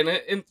back in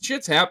it, and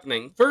shit's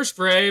happening. First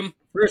frame.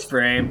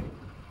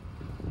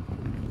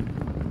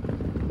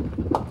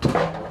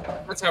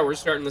 That's how we're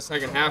starting the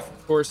second half,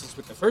 of course, is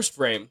with the first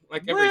frame.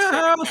 Like every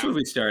how else would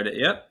we start it?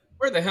 Yep.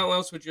 Where the hell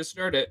else would you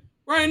start it?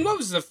 Ryan, what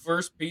was the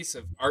first piece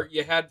of art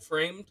you had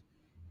framed?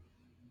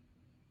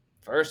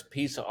 First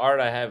piece of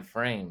art I have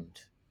framed.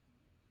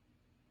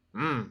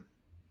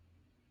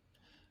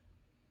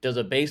 Does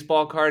a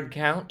baseball card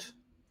count?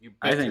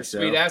 I think so.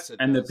 Sweet acid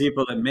and does. the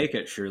people that make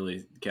it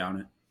surely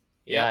count it.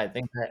 Yeah, I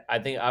think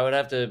I would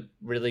have to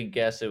really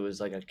guess it was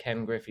like a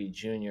Ken Griffey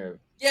Jr.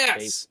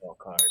 baseball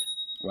card.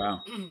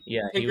 Wow.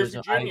 Yeah, Ken he was.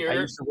 Griffey I Jr.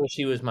 used to wish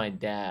he was my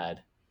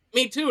dad.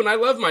 Me too, and I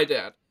love my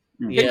dad.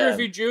 Yeah. Ken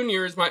Griffey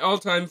Jr. is my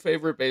all-time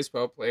favorite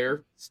baseball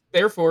player.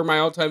 Therefore, my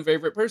all-time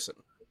favorite person.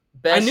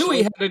 I knew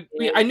he had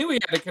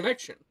a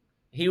connection.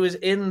 He was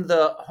in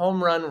the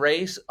home run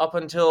race up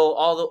until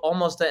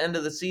almost the end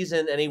of the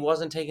season, and he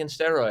wasn't taking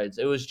steroids.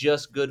 It was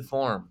just good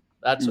form.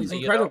 That's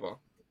incredible.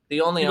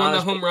 The only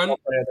honest home run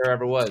player there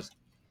ever was.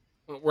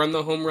 Won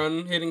the home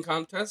run hitting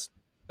contest.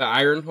 The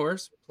Iron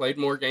Horse played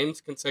more games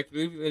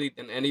consecutively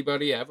than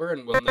anybody ever,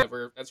 and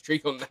that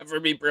streak will never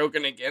be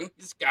broken again.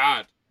 He's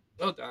God.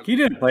 Well done. He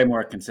didn't play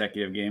more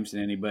consecutive games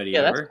than anybody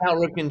ever. That's Cal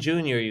Ripken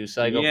Jr., you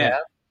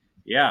psychopath.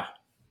 Yeah.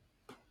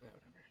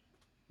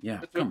 Yeah,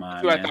 That's come what, on,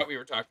 that's who I man. thought we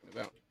were talking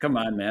about. Come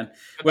on, man.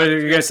 What are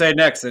you going to say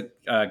next?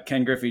 That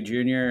Ken Griffey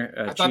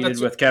Jr. Cheated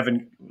with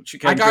Ken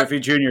Griffey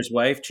Jr.'s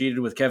wife cheated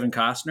with Kevin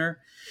Costner?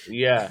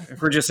 Yeah.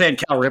 If we're just saying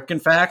Cal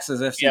Ripken facts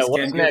as if he's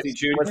Ken Griffey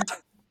Jr.?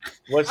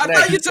 What's I next?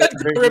 thought you said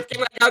Cal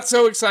Ripken. I got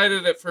so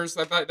excited at first.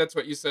 I thought that's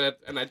what you said,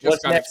 and I just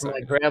What's got next?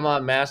 excited. My grandma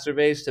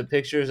masturbates to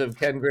pictures of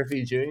Ken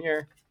Griffey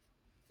Jr.?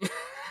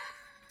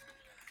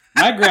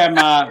 My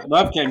grandma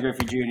loved Ken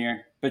Griffey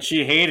Jr., but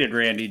she hated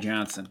Randy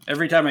Johnson.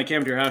 Every time I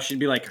came to her house, she'd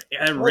be like,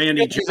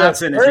 Randy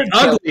Johnson is the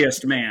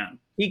ugliest man.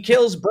 He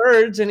kills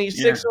birds, and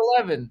he's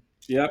 6'11".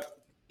 Yep.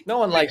 No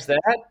one likes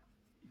that.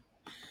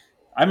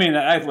 I mean,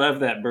 I love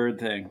that bird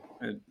thing.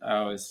 I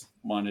always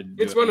wanted to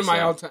do It's one of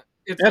my all-time.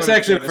 That's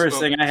actually the first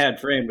thing I had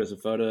framed was a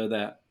photo of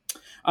that.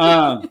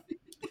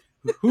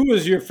 Who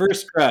was your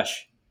first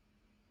crush?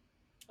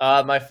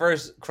 My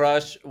first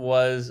crush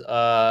was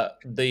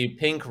the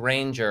Pink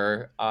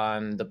Ranger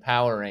on the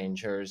Power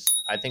Rangers.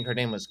 I think her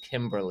name was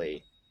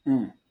Kimberly.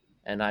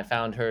 And I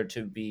found her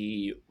to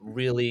be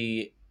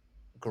really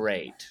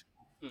great.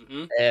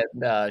 Mm-hmm.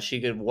 And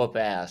she could whoop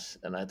ass,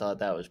 and I thought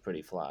that was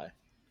pretty fly.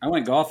 I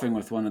went golfing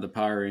with one of the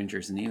Power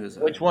Rangers, and he was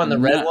which one? The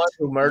red one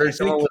who murdered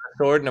someone with a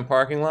sword in a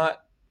parking lot?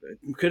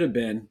 Could have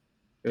been.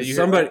 It was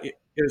somebody.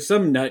 It was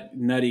some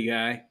nutty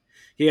guy.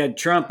 He had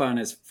Trump on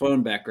his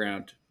phone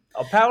background.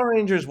 Oh, Power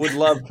Rangers would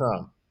love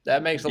Trump.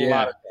 That makes a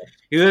lot of sense.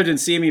 He lived in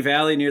Simi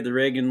Valley near the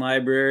Reagan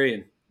Library,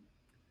 and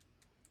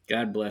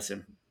God bless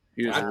him.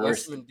 He was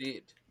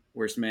the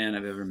worst man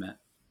I've ever met.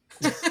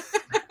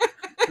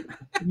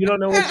 You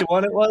don't know which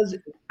one it was?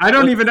 I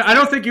don't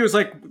think he was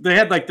like, they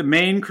had like the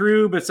main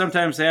crew, but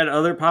sometimes they had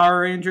other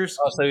Power Rangers.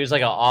 Oh, so he was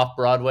like an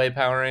off-Broadway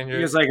Power Ranger?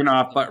 He was like an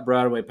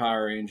off-Broadway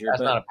Power Ranger.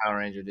 That's not a Power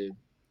Ranger, dude.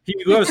 He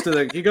goes to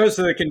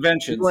the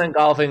conventions. You went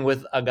golfing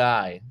with a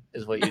guy,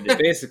 is what you did.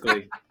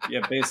 Basically.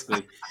 Yeah,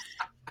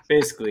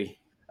 basically.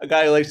 A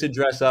guy who likes to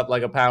dress up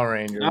like a Power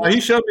Ranger. Oh, he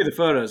showed me the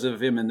photos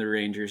of him and the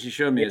Rangers. He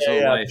showed me his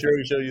whole life. I'm sure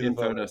he showed you the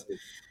photos.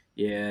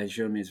 Yeah, he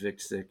showed me his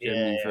Vic stick,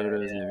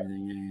 photos and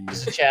everything.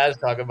 This is Chaz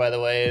talking, by the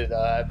way.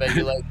 I bet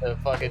you like to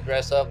fucking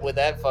dress up with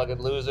that fucking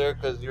loser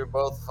because you're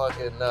both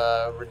fucking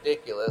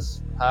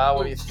ridiculous. Huh?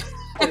 What do you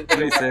think? What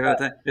do you say about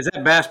that? Is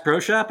that Bass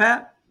Pro Shop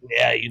hat?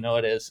 Yeah, you know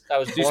it is. I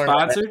was born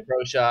sponsored? at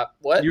Pro Shop.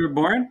 What? You were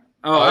born?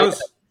 I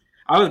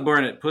was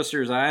born at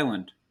Pusser's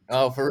Island.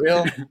 Oh, for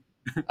real?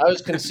 I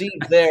was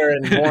conceived there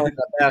and born in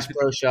a Bass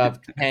Pro Shop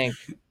tank.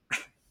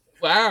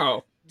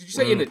 Wow. Did you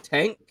say in a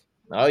tank?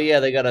 Oh, yeah,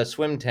 they got a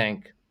swim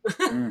tank.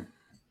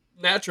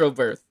 Natural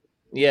birth.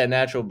 Yeah,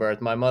 natural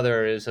birth. My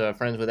mother is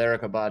friends with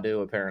Erykah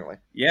Badu, apparently.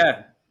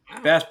 Yeah.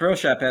 Bass Pro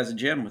Shop has a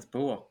gym with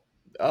pool.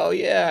 Oh,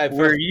 yeah.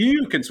 Where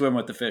you can swim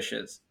with the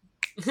fishes.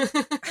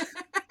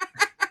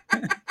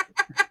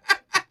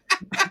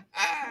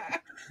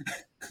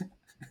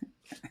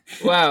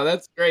 Wow,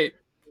 that's great.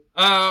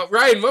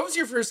 Ryan, what was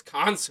your first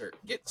concert?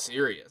 Get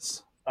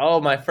serious. Oh,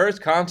 my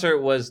first concert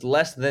was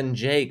Less Than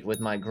Jake with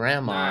my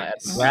grandma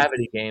at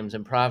Gravity Games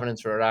in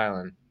Providence, Rhode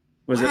Island.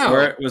 Was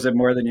it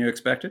more than you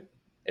expected?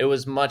 It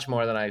was much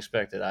more than I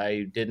expected.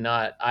 I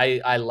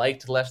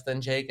liked Less Than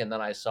Jake, and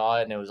then I saw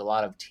it, and it was a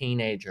lot of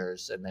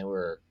teenagers, and they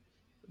were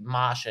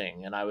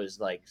moshing, and I was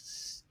like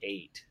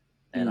 8,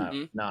 and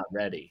I'm not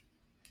ready.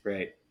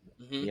 Right.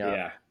 Mm-hmm.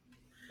 Yeah.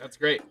 That's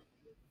great.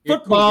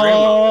 Football!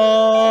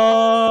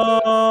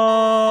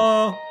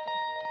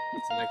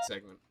 That's the next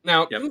segment.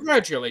 Now,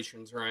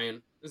 Congratulations,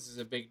 Ryan. This is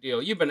a big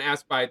deal. You've been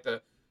asked by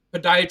the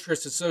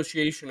Podiatrist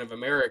Association of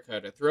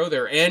America to throw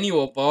their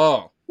annual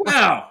ball.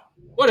 Wow.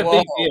 What a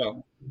big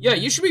deal. Yeah,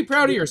 you should be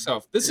proud of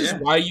yourself. This is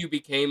why you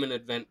became an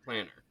event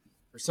planner.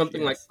 For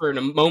something for a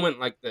moment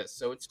like this.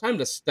 So it's time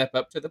to step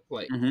up to the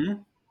plate.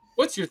 Mm-hmm.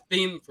 What's your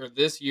theme for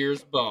this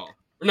year's ball?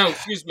 No,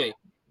 excuse me.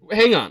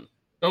 Hang on.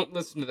 Don't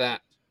listen to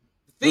that.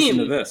 The theme,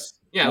 listen to this.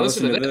 Yeah,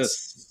 listen to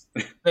this.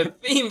 The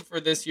theme for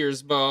this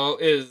year's ball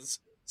is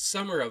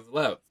Summer of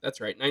Love. That's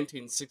right,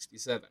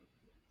 1967.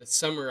 The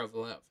Summer of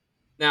Love.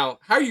 Now,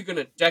 how are you going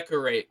to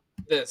decorate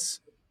this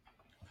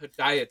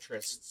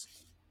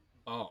podiatrist's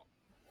ball?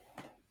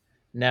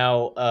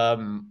 Now,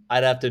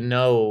 I'd have to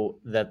know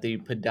that the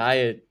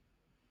podiatrist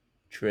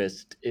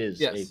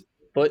is a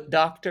foot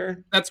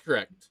doctor. That's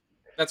correct.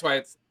 That's why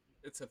it's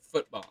a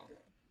football.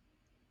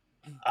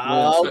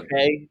 Oh,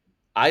 okay.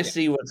 I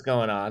see what's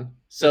going on.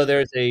 So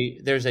there's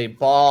a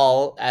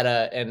ball at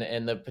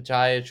and the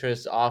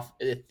podiatrist off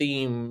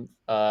theme.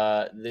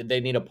 They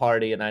need a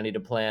party, and I need to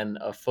plan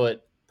a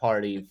foot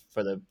party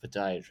for the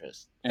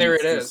podiatrist. And there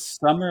it is.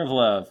 Summer of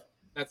Love.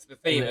 That's the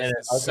theme.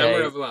 It's the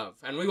Summer of Love,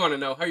 and we want to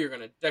know how you're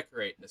going to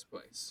decorate this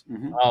place.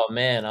 Mm-hmm. Oh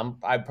man,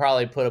 I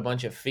probably put a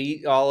bunch of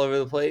feet all over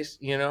the place.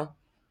 You know,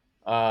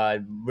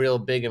 real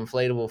big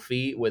inflatable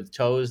feet with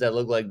toes that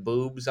look like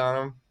boobs on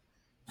them.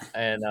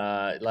 And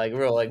like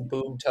real like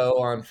boob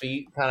toe on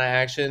feet kind of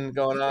action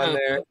going on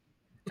there.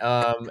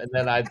 And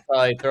then I'd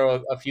probably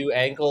throw a few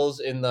ankles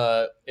in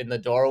the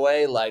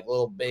doorway, like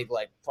little big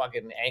like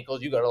fucking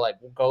ankles. You gotta like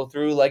go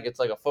through like it's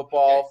like a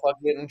football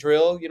fucking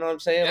drill. You know what I'm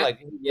saying? Yeah. Like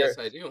Yes,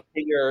 I do.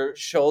 hit your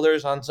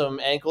shoulders on some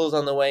ankles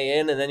on the way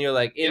in, and then you're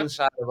like Yep.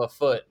 inside of a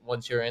foot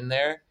once you're in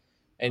there,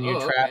 and you're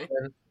Oh, trapping.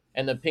 okay.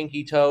 And the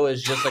pinky toe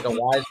is just like a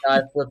wise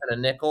guy flipping a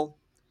nickel.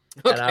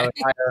 And I would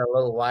hire a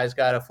little wise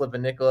guy to flip a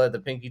nickel at the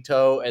pinky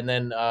toe, and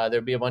then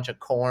there'd be a bunch of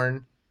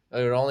corn.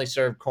 They would only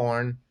serve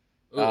corn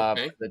for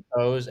the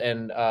toes,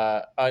 and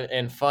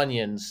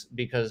Funyuns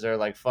because they're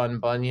like fun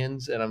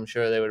bunions, and I'm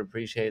sure they would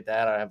appreciate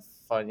that. I have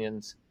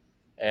Funyuns,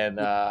 and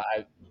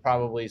I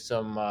probably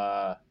some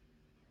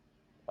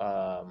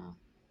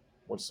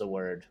what's the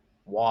word?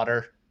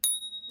 Water.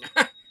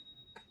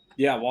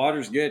 Yeah,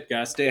 water's good.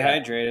 Gotta stay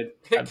hydrated.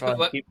 I'd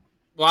probably keep.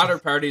 Water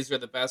parties are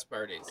the best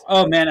parties.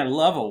 Oh man, I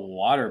love a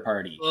water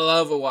party.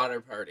 Love a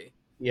water party.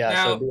 Yeah.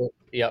 Now,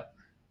 yep.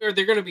 Are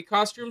there going to be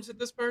costumes at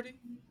this party?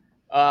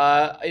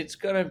 It's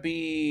gonna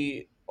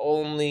be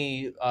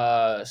only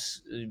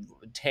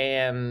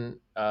tan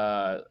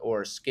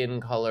or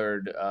skin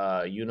colored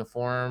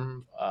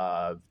uniform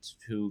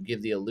to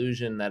give the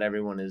illusion that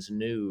everyone is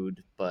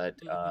nude, but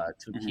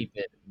to keep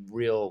it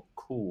real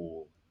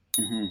cool.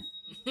 Mm-hmm.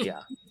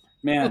 Yeah.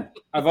 Man,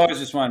 I've always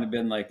just wanted to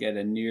been like at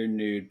a near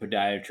nude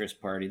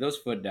podiatrist party. Those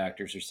foot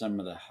doctors are some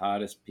of the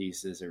hottest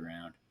pieces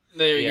around.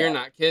 You're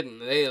not kidding.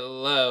 They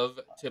love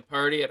to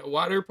party at a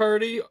water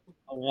party.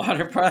 A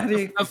water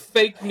party? A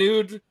fake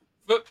nude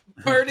foot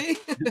party?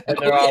 And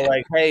they're all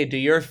like, hey, do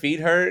your feet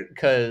hurt?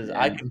 Because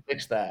I can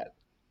fix that.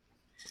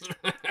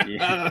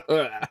 Yeah.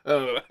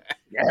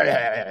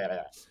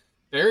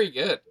 Very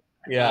good.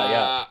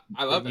 Yeah.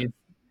 I love it.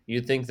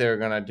 You think they're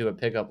going to do a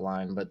pickup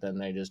line, but then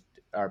they just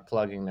are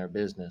plugging their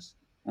business.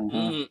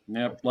 Mm-hmm.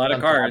 Yep, a lot of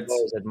cards. I've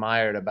always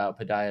admired about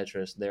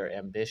podiatrists, their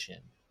ambition.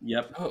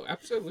 Yep. Oh,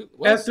 absolutely.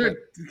 Well,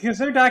 because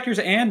they're doctors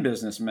and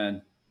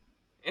businessmen.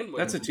 And women.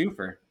 That's a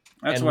twofer.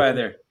 That's and why women,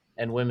 they're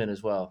and women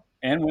as well.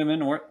 And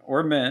women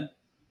or men,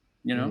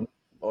 you know,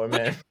 or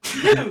men,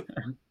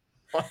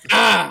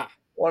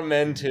 or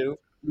men too.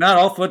 Not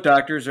all foot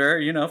doctors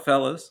are,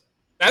 fellas.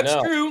 That's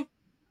true.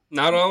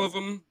 Not all of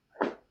them.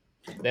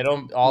 They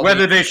don't.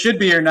 Whether they should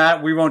be or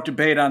not, we won't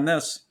debate on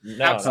this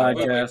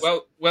podcast.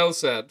 Well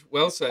said,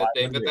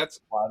 David. That's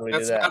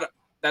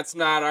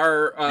not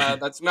our.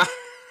 That's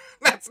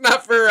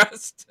not for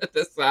us to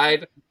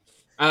decide.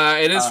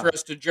 It is for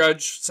us to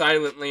judge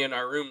silently in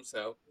our room.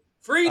 So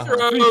free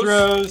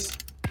throws.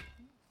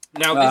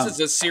 Now this is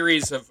a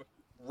series of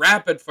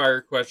rapid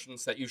fire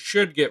questions that you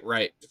should get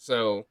right.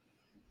 So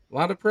a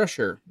lot of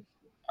pressure.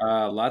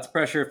 Lots of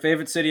pressure.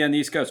 Favorite city on the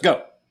East Coast?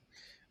 Go.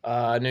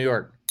 New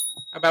York.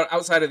 How about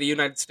outside of the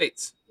United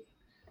States?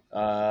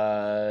 I've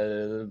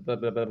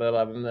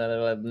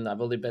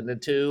only been to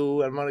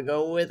 2. I'm gonna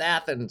go with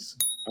Athens.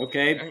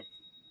 Okay.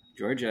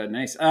 Georgia,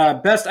 nice.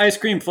 Best ice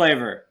cream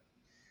flavor?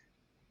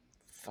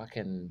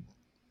 Fucking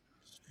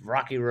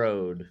Rocky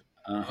Road.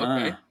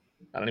 Okay.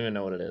 I don't even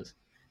know what it is.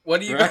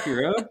 What do you Rocky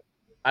Road?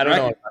 I don't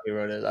know what Rocky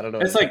Road is. I don't know.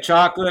 It's like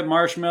chocolate,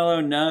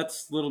 marshmallow,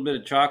 nuts, a little bit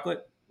of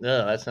chocolate.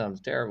 No, that sounds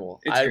terrible.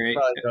 It's great.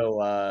 I'd probably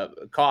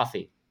go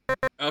coffee.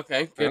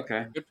 Okay,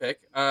 good pick.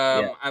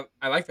 I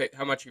like that.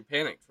 How much you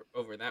panicked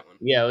over that one?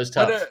 Yeah, it was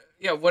tough.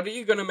 What are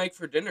you gonna make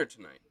for dinner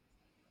tonight?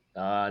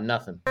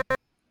 Nothing.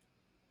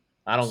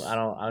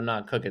 I'm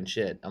not cooking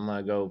shit. I'm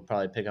gonna go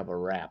probably pick up a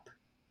wrap.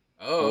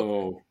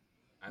 Oh,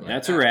 okay.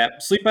 That's a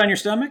wrap. Sleep on your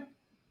stomach?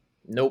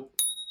 Nope,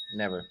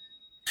 never.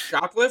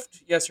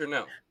 Shoplift? Yes or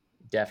no?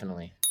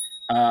 Definitely.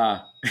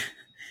 I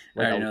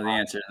already know the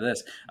answer to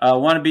this.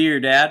 Want to be your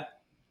dad?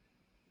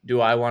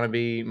 Do I want to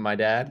be my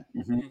dad?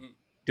 Mm-hmm.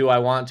 Do I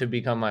want to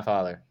become my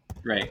father?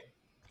 Right.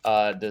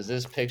 Does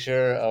this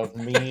picture of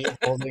me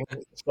holding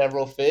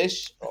several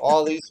fish,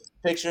 all these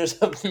pictures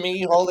of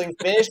me holding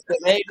fish, does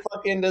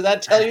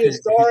that tell you a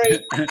story?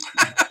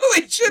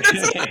 Holy shit,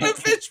 that's a lot of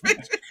fish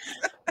pictures.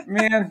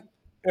 Man,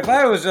 if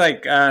I was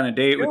like on a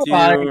date with you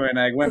and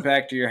I went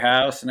back to your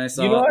house and I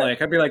saw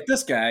I'd be like,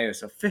 this guy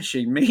is a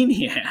fishing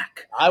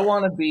maniac. I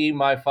want to be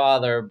my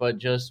father, but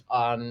just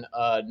on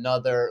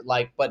another,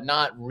 but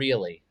not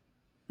really.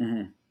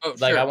 Mm-hmm. Oh,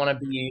 sure. I want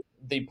to be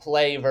the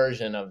play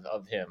version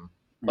of him.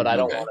 But I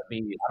don't want to be.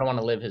 I don't want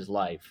to live his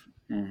life.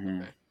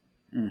 Mm-hmm. Okay.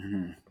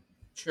 Mm-hmm.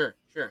 Sure.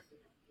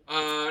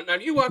 Now,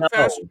 do you walk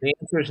fast? The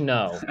answer is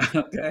no.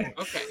 Okay.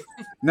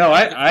 No,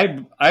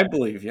 I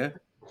believe you.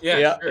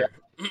 Yeah. Sure.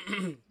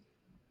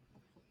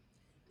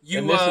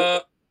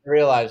 You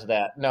realize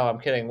that? No, I'm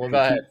kidding. Well, go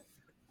ahead.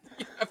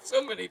 You have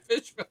so many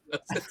fish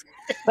photos.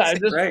 I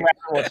just grabbed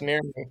what's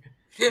near me.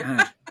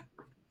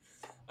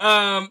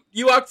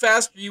 You walk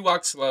fast or you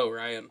walk slow,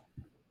 Ryan?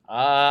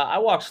 I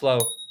walk slow.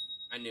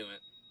 I knew it.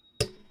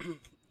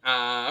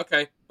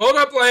 Okay. Hold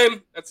up,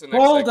 lame. That's the next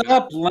Hold segment.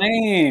 up,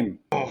 lame.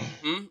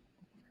 Hmm?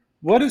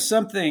 What is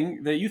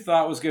something that you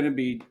thought was going to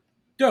be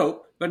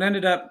dope, but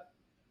ended up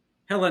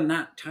hella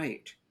not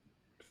tight?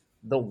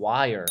 The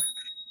Wire.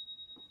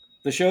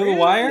 The show The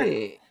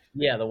Wire?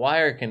 Yeah, The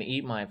Wire can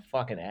eat my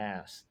fucking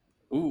ass.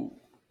 Ooh.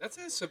 That's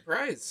a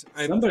surprise.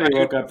 Somebody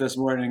woke up this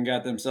morning and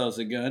got themselves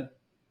a gun.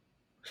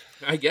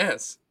 I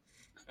guess.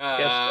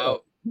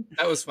 So.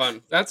 That was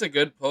fun. That's a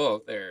good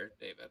pull there,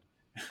 David.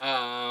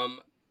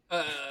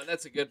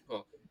 That's a good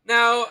pull.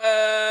 Now,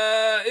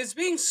 is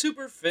being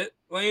super fit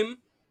lame?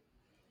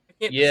 I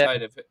can't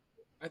decide if it.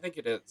 I think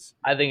it is.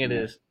 I think it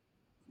is.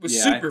 With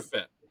super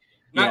fit,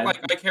 not like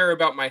I care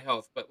about my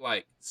health, but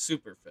like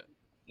super fit.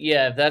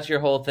 Yeah, if that's your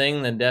whole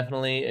thing, then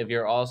definitely. If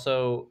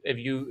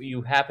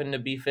you happen to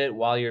be fit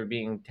while you're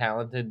being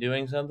talented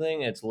doing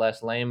something, it's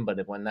less lame.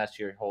 But when that's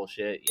your whole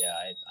shit, yeah,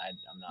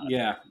 I'm not.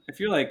 Yeah,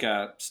 if you're like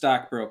a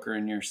stockbroker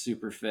and you're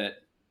super fit,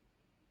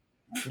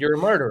 you're a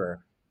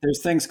murderer.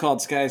 There's things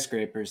called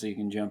skyscrapers that you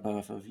can jump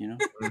off of, you know?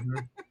 Mm-hmm.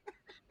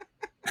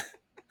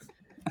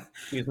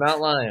 He's not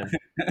lying.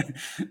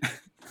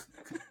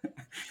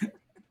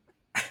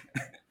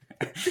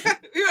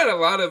 We had a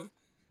lot of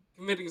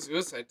committing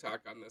suicide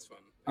talk on this one.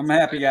 I'm a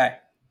happy guy.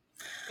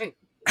 Hey.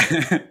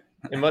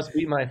 It must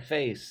be my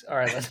face. All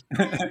right, let's.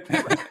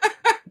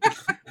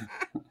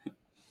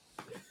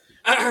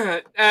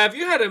 Have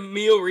you had a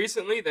meal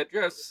recently that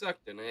just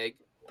sucked an egg?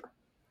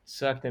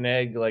 Sucked an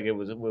egg like it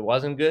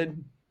wasn't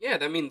good? Yeah,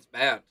 that means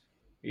bad.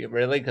 Yeah,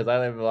 really? Because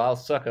I'll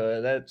suck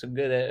a. That's a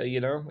good.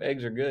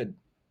 Eggs are good.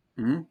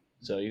 Mm-hmm.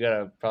 So you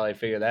gotta probably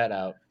figure that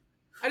out.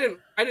 I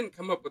didn't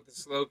come up with the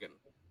slogan.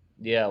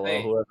 Yeah,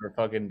 well, whoever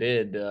fucking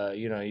did,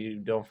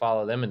 you don't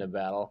follow them into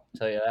battle. I'll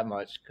tell you that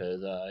much,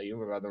 because you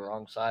were on the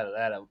wrong side of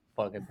that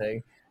fucking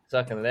thing.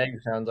 Sucking an egg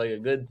sounds like a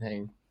good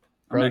thing.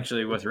 I'm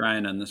actually with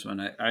Ryan on this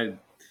one. I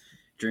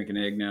drink an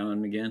egg now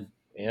and again.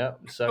 Yep,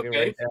 suck it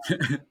right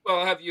down.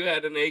 Well, have you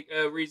had a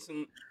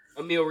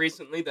meal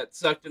recently that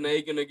sucked an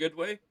egg in a good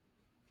way?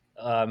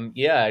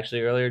 Yeah,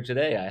 actually earlier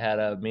today I had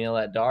a meal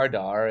at Dar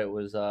Dar. It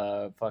was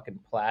a fucking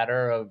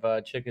platter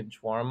of chicken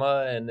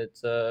shawarma, and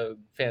it's a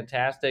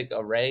fantastic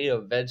array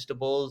of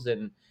vegetables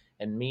and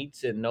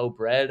meats and no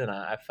bread, and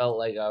I felt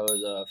like I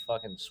was a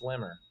fucking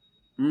swimmer.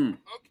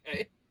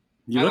 Okay.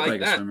 You look like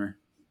a swimmer.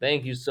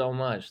 Thank you so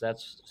much.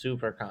 That's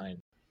super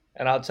kind.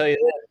 And I'll tell you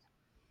this.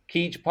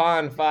 Keach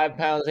Pond, 5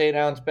 pounds, 8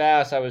 ounce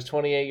bass. I was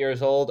 28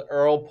 years old.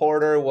 Earl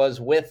Porter was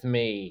with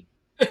me.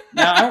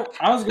 Now,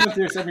 I was going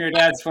through some of your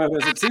dad's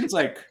photos. It seems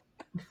like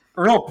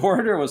Earl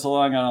Porter was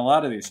along on a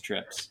lot of these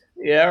trips.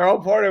 Yeah, Earl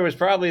Porter was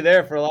probably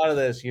there for a lot of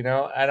this, and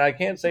I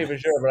can't say for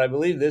sure, but I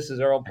believe this is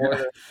Earl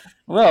Porter.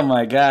 Well,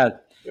 my God.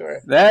 Sure.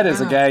 That is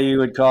a guy you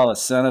would call a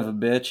son of a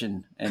bitch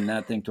and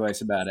not think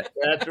twice about it.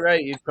 That's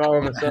right. You'd call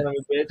him a son of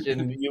a bitch,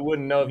 and you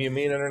wouldn't know if you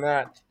mean it or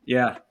not.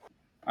 Yeah.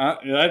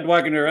 I'd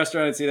walk into a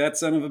restaurant and see that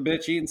son of a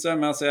bitch eating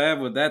something. I'll say, I have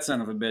what that son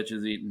of a bitch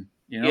is eating.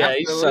 You know? Yeah,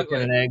 he's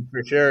sucking an egg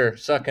for sure.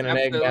 Sucking an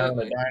egg down in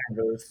the dining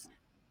booth.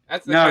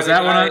 Now, is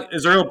that one?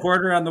 Is Earl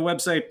Porter on the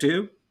website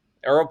too?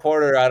 Earl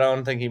Porter, I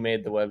don't think he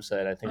made the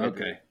website. I think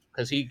okay,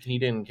 because he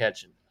didn't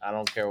catch it. I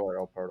don't care what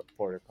Earl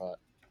Porter caught.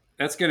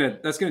 That's gonna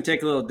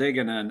take a little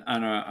digging on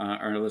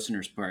our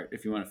listeners' part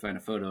if you want to find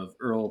a photo of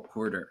Earl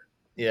Porter.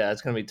 Yeah,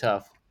 it's gonna be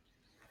tough.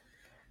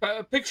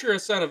 Picture a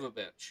son of a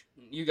bitch.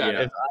 You got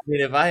it.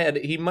 If I had,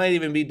 he might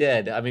even be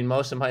dead. I mean,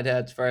 most of my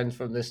dad's friends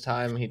from this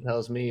time, he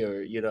tells me,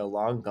 are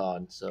long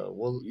gone. So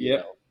we'll.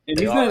 Yeah, and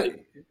he's not.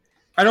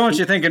 I don't want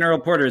you thinking Earl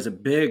Porter is a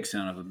big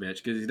son of a bitch,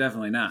 because he's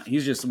definitely not.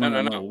 He's just one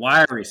of the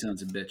wiry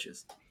sons of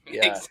bitches.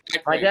 Yeah,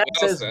 exactly. My dad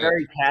says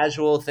very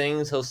casual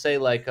things. He'll say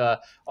like,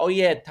 "Oh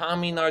yeah,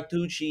 Tommy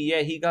Nartucci,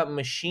 yeah, he got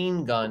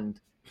machine gunned."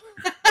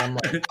 I'm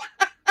like.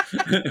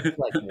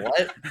 Like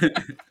what?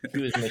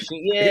 He was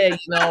machine. Yeah,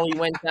 he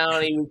went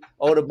down. He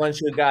owed a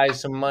bunch of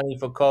guys some money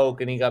for coke,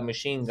 and he got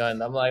machine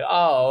gunned. I'm like,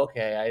 oh,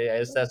 okay. I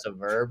guess that's a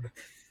verb.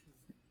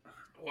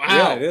 Wow.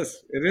 Yeah, it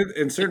is. It is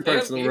in certain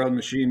parts of the world.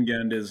 Machine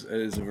gunned is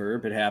a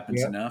verb. It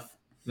happens enough.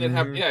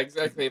 Yeah,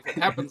 exactly. If it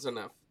happens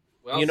enough.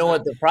 Well, you know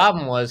what the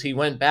problem was? He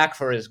went back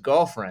for his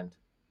girlfriend.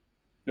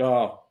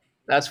 Oh,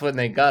 that's when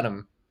they got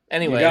him.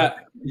 Anyway,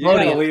 you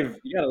gotta leave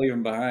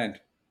him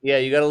behind. Yeah,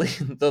 you gotta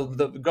leave. The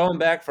going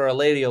back for a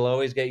lady will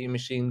always get you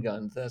machine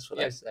guns. That's what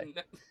I say.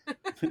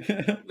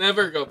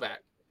 Never go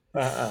back.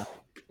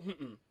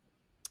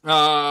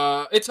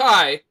 It's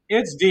high.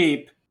 It's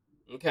deep.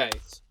 Okay.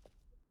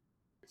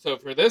 So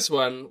for this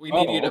one, we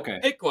need you to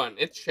pick one.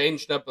 It's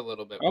changed up a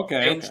little bit.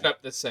 Changed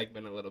up this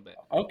segment a little bit.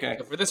 Okay.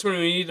 So for this one,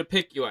 we need to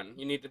pick one.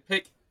 You need to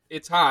pick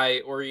it's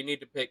high, or you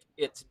need to pick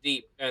it's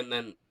deep, and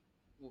then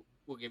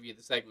we'll give you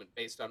the segment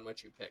based on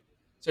what you pick.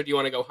 So do you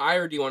want to go high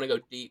or do you want to go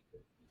deep?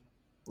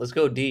 Let's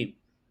go deep.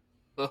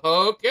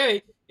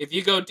 Okay. If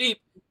you go deep,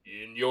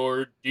 in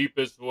your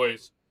deepest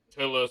voice,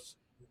 tell us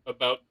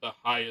about the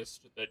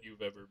highest that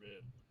you've ever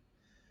been.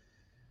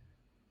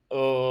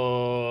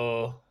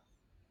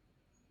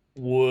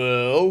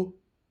 Well,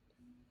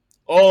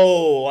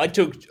 I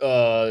took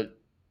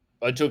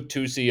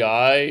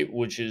 2CI,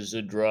 which is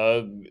a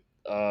drug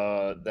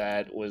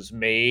that was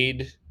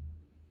made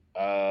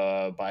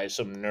by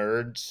some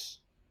nerds,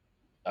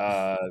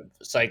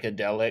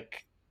 psychedelic.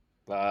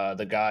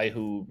 The guy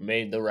who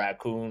made the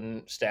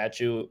raccoon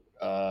statue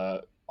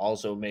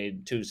also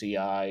made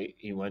 2CI.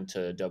 He went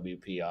to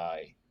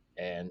WPI,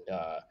 and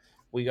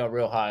we got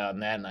real high on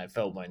that, and I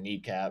felt my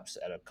kneecaps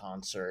at a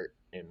concert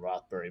in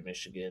Rothbury,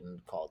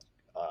 Michigan, called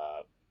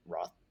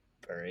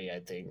Rothbury, I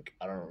think.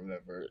 I don't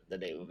remember the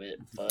name of it,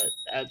 but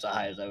that's the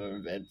highest I've ever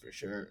been for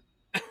sure.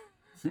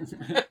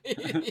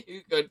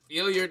 You could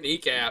feel your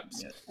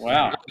kneecaps.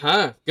 Wow.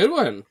 Good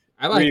one.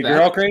 I like that. Were you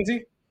girl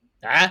crazy?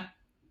 Huh?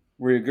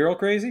 Were you girl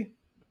crazy?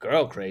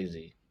 Girl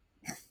crazy.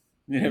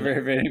 You never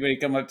have anybody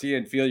come up to you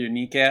and feel your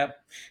kneecap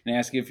and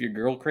ask you if you're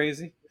girl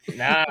crazy?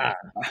 Nah.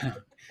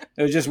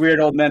 It was just weird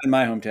old men in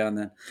my hometown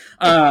then.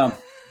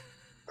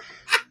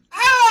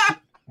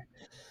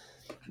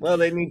 Well,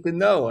 they need to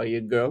know, are you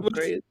girl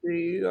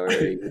crazy or are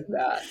you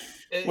not?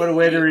 What a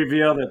way to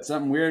reveal that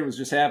something weird was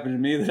just happening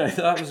to me that I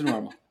thought was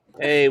normal.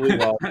 Hey, we've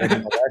all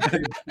been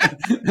molested.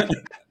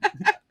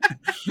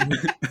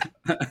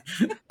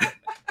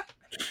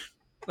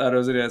 Thought it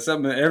was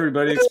something that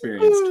everybody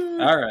experienced.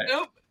 All right.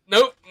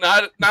 Nope,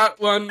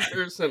 not one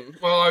person.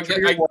 Well, I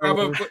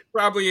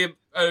probably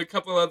a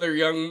couple other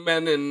young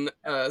men in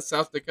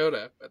South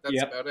Dakota, but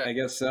that's about it. I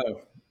guess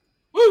so.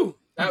 Woo!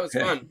 That was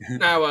fun.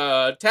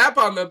 Now, tap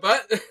on the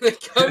butt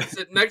that comes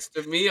sit next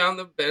to me on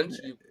the bench,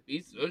 you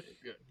piece of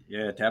shit.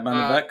 Yeah, tap on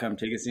the butt. Come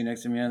take a seat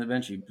next to me on the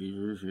bench, you piece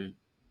of shit.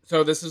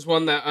 So this is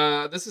one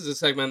that this is a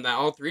segment that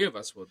all three of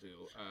us will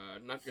do.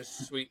 Not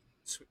just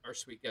our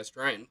sweet guest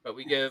Ryan, but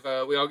we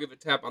all give a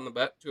tap on the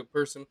butt to a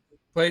person,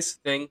 place,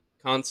 thing,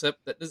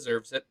 concept that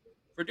deserves it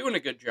for doing a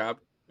good job,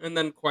 and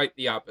then quite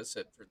the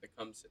opposite for the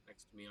come sit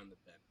next to me on the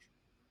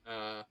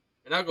bench.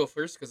 And I'll go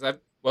first because I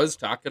was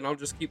talking. I'll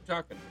just keep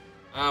talking.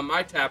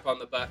 My tap on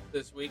the butt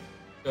this week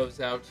goes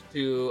out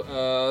to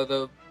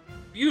the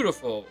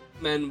beautiful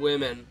men,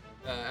 women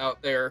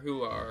out there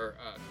who are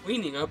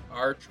cleaning up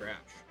our trash.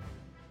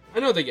 I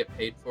know they get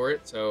paid for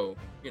it, so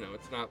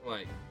it's not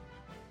like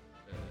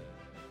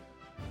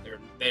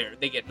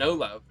they get no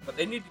love, but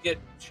they need to get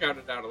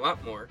shouted out a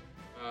lot more.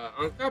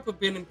 On top of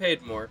being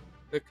paid more,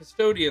 the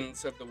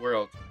custodians of the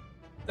world,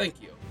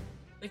 thank you.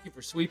 Thank you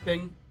for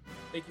sweeping.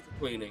 Thank you for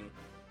cleaning.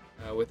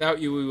 Without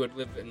you, we would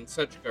live in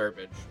such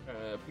garbage.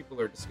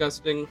 People are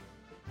disgusting,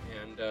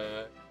 and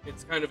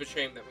it's kind of a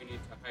shame that we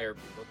need to hire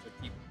people to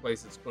keep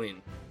places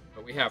clean,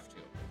 but we have to,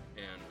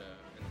 and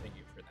thank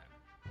you for that.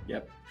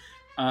 Yep.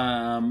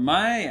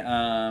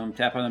 My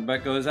tap on the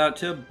butt goes out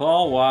to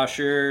ball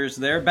washers.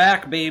 They're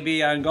back,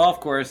 baby, on golf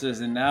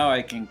courses, and now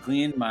I can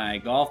clean my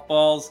golf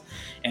balls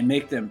and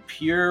make them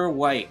pure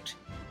white.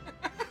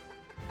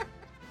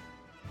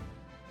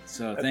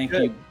 So thank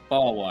you,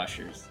 ball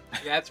washers.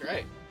 Yeah, that's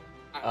right.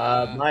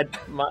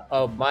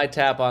 My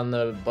tap on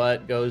the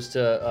butt goes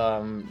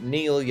to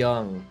Neil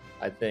Young.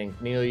 I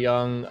think Neil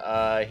Young.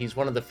 He's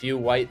one of the few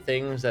white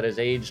things that has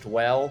aged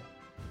well.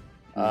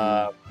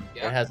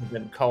 It hasn't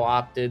been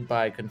co-opted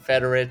by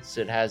Confederates.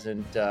 It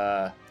hasn't,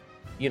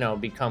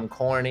 become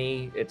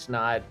corny. It's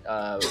not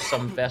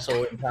some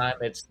vessel in time.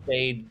 It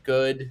stayed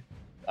good.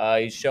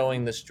 He's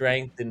showing the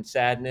strength and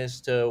sadness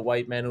to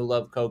white men who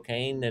love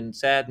cocaine, and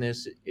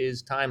sadness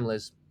is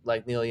timeless,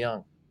 like Neil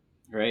Young.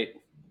 Right.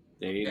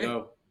 There you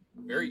go.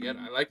 Very good.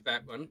 I like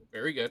that one.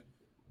 Very good.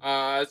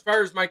 As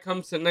far as my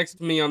come sit next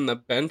to me on the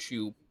bench,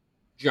 you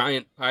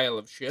giant pile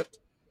of shit.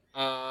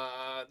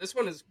 This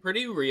one is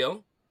pretty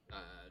real.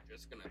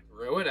 Just gonna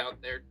throw it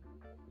out there.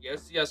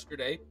 Yes,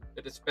 yesterday,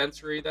 the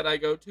dispensary that I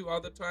go to all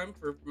the time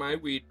for my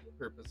weed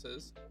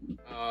purposes,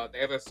 they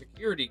have a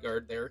security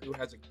guard there who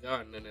has a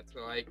gun, and it's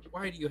like,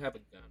 why do you have a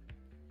gun?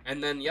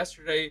 And then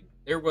yesterday,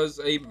 there was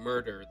a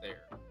murder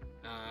there.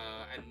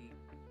 And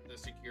the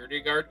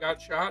security guard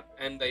got shot,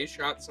 and they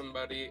shot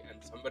somebody,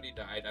 and somebody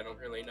died. I don't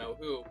really know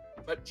who.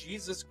 But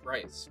Jesus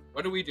Christ,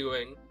 what are we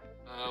doing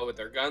with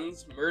our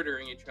guns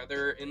murdering each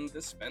other in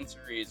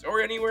dispensaries,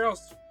 or anywhere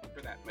else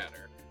for that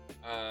matter?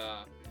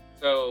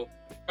 So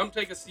come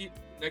take a seat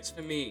next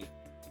to me,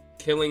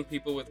 killing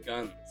people with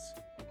guns.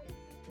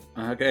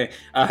 Okay.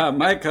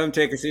 My come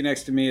take a seat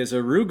next to me is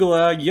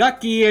arugula.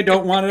 Yucky, I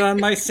don't want it on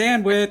my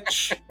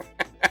sandwich.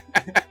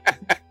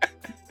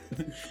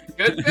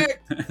 Good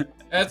pick.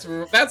 That's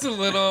a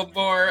little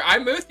more.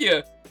 I'm with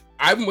you.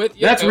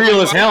 That's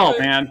real as hell,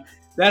 man.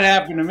 That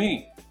happened to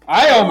me.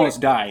 I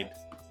almost died.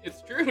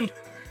 It's true.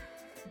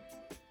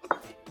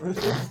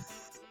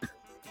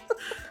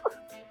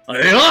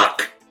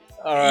 Yuck!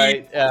 All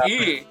right.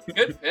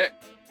 Good pick.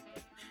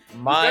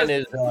 Mine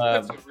is.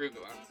 Go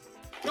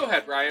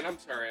ahead, Ryan. I'm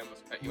sorry, I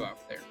almost cut you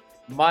off there.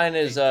 Mine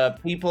is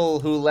people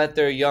who let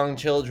their young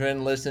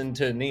children listen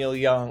to Neil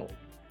Young.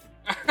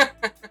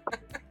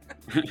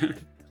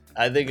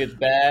 I think it's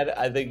bad.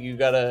 I think you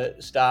gotta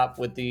stop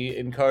with the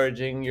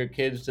encouraging your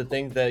kids to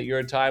think that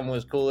your time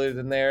was cooler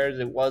than theirs.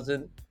 It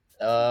wasn't.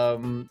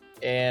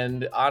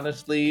 And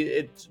honestly,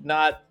 it's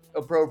not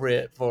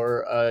appropriate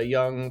for a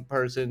young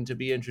person to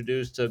be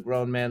introduced to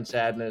grown man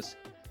sadness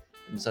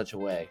in such a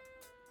way.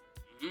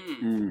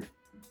 Mm.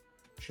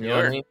 You know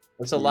what I mean?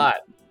 It's a lot.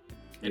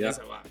 It is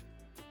a lot.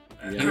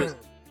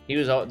 He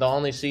was the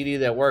only CD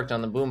that worked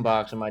on the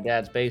boombox in my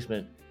dad's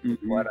basement,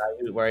 where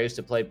I used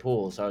to play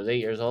pool. So I was 8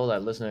 years old. I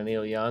listened to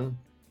Neil Young,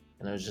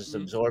 and I was just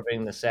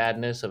absorbing the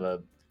sadness of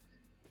a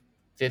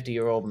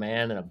 50-year-old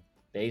man in a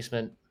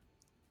basement.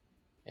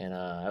 And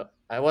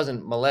I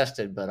wasn't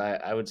molested, but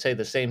I would say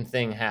the same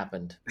thing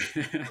happened.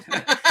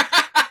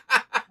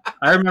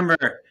 I remember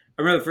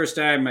the first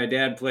time my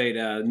dad played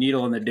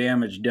Needle and the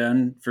Damage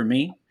Done for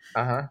me.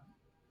 Uh-huh.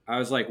 I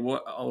was like,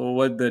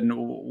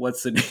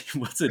 what's a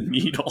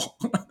needle?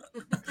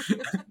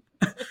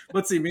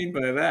 What's he mean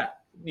by that?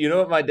 You know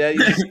what my dad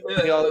used to say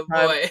to me all the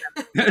time? Boy.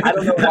 I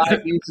don't know why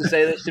he used to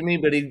say this to me,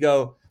 but he'd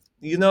go,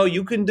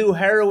 you can do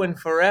heroin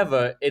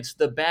forever. It's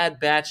the bad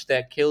batch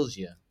that kills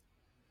you.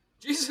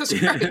 Jesus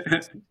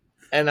Christ.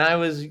 And I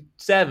was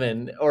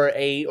 7 or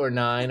 8 or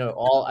 9 or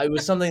all. It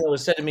was something that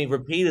was said to me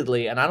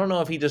repeatedly, and I don't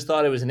know if he just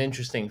thought it was an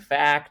interesting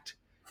fact,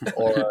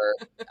 or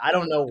I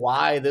don't know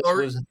why this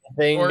was a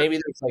thing. Maybe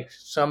there's like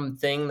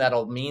something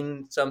that'll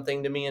mean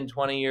something to me in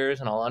 20 years,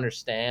 and I'll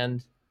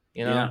understand.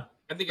 Yeah.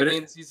 I think it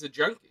means he's a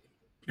junkie.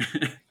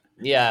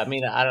 Yeah, I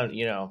mean, I don't.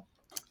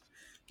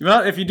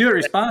 Well, if you do it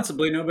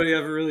responsibly, nobody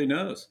ever really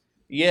knows.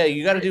 Yeah,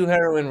 you got to do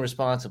heroin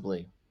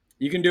responsibly.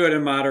 You can do it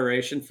in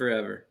moderation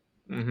forever.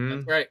 Mm-hmm.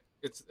 That's right.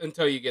 It's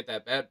until you get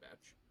that bad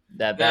batch.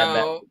 That bad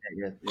batch.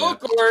 Full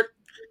court.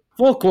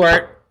 Full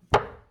court.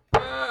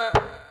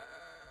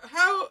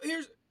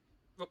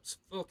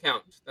 Full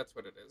count. That's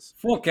what it is.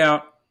 Full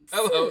count.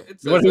 Hello.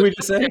 What did we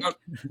just say? Count.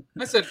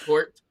 I said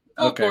court.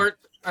 Full Okay. court.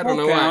 I don't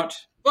know why.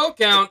 Full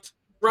count.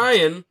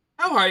 Ryan,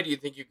 how high do you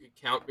think you could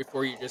count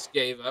before you just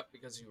gave up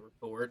because you were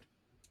bored?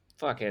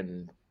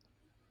 Fucking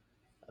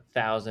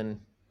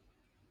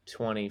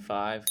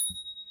 1,025.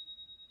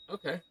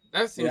 Okay.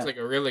 That seems like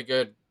a really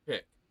good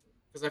pick.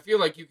 Because I feel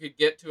like you could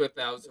get to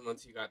 1,000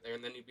 once you got there,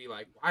 and then you'd be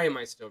like, why am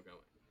I still going?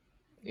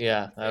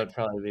 Yeah, that would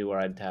probably be where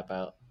I'd tap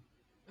out.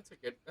 That's a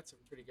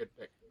pretty good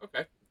pick.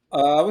 Okay.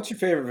 What's your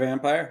favorite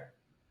vampire?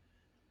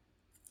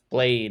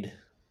 Blade.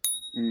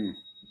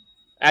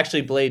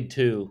 Actually, Blade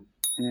 2.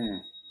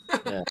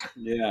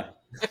 Yeah.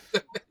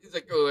 He's a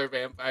cooler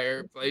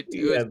vampire. Blade 2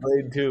 Yeah,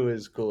 Blade 2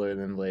 is cooler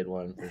than Blade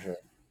 1 for sure.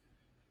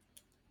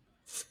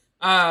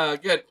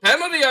 Good.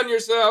 Penalty on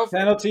yourself.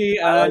 Penalty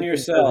on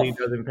yourself. He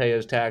doesn't pay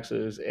his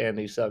taxes and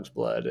he sucks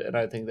blood, and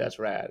I think that's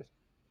rad.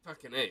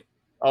 Fucking A.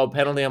 Oh,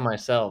 penalty on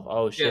myself.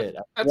 Oh, shit. Yeah,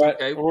 that's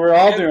okay. We're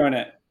all doing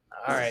it.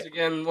 All right. This is,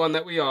 again, one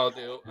that we all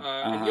do.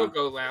 And you'll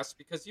go last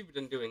because you've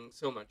been doing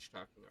so much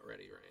talking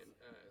already, Ryan.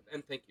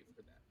 And thank you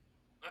for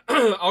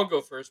that. I'll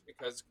go first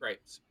because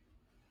gripes.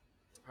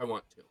 I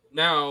want to.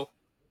 Now,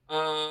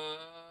 I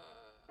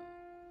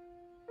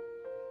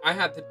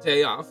had the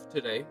day off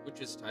today,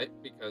 which is tight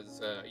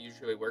because I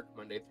usually work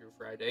Monday through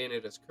Friday, and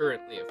it is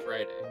currently a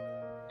Friday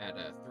at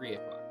 3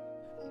 o'clock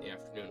in the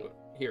afternoon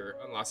here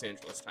on Los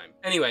Angeles time.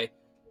 Anyway,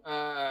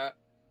 had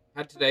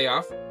today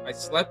off. I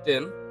slept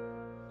in,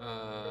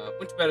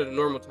 went to bed at a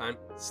normal time,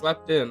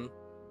 slept in,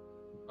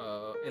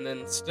 and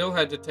then still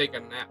had to take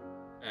a nap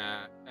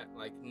at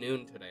like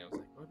noon today. I was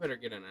like, I better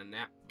get in a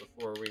nap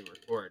before we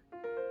record.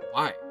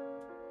 Why?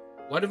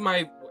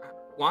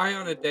 Why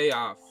on a day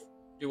off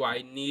do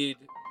I need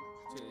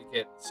to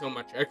get so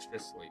much extra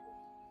sleep?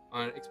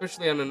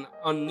 Especially on an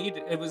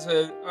unneeded. It was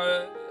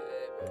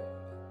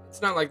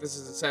it's not like this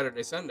is a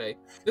Saturday, Sunday.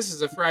 This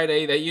is a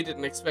Friday that you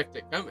didn't expect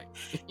it coming.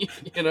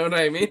 You know what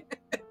I mean?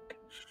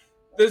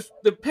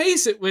 The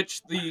pace at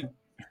which the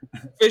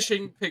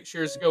fishing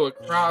pictures go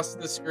across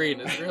the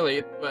screen is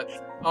really what's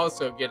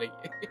also getting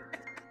you.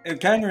 It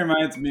kind of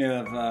reminds me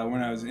of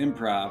when I was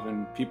improv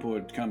and people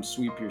would come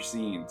sweep your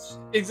scenes.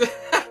 Exactly.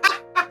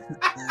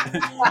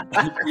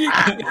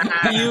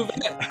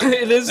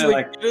 It is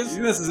like,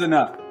 this is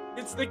enough.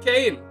 It's the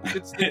cane.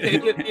 It's the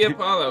cane at the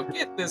Apollo.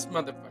 Get this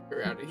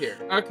motherfucker out of here.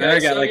 Okay, I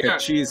got a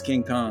cheese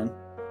King Kong.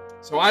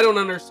 So I don't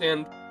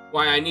understand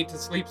why I need to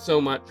sleep so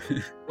much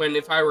when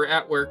if I were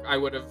at work, I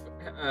would have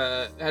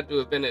had to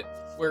have been at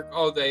work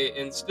all day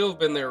and still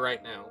been there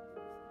right now.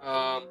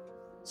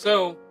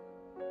 So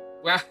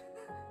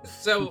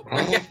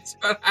I guess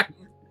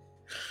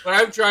what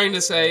I'm trying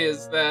to say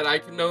is that I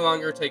can no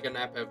longer take a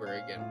nap ever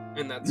again,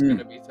 and that's going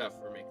to be tough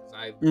for me because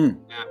I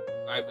nap,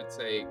 I would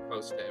say,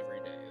 close to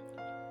every day.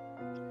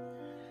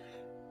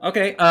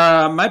 Okay,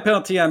 my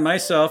penalty on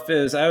myself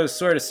is I was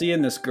sort of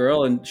seeing this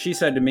girl, and she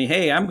said to me,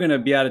 hey, I'm going to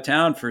be out of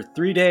town for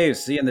 3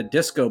 days seeing the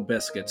Disco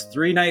Biscuits,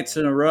 3 nights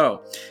in a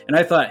row. And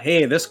I thought,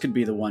 hey, this could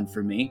be the one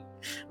for me.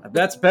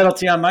 That's a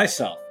penalty on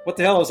myself. What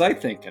the hell was I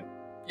thinking?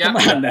 Yeah. Come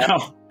on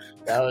now.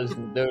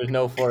 There was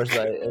no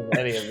foresight in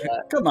any of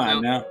that. Come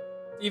on now.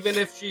 Even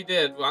if she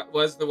did, what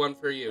was the one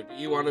for you? Do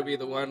you want to be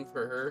the one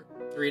for her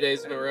 3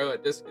 days in a row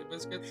at Disco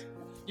Biscuits?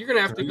 You're going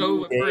to have to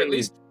go for at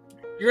least...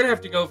 You're going to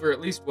have to go for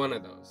at least one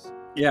of those.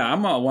 Yeah,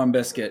 I'm on one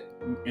biscuit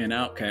and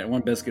out,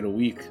 one biscuit a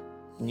week.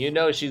 You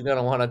know she's going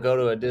to want to go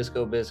to a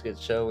Disco Biscuit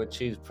show when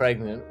she's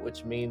pregnant,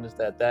 which means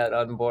that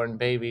unborn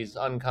baby's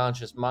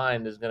unconscious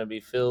mind is going to be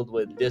filled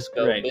with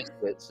disco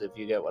biscuits, if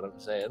you get what I'm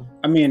saying.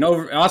 I mean,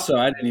 also,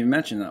 I didn't even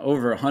mention that,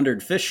 over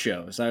 100 fish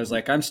shows. I was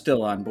like, I'm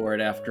still on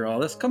board after all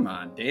this. Come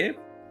on, Dave.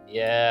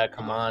 Yeah,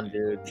 come on,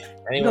 dude.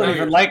 I don't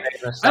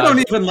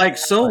even like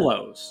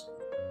solos.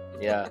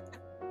 Yeah.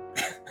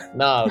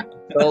 No,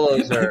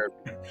 solos are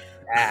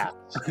ass.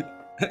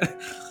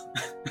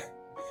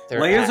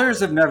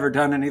 Lasers have never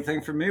done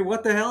anything for me.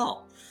 What the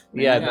hell?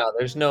 Yeah,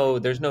 no,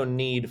 there's no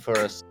need for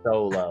a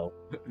solo.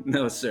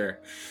 No, sir.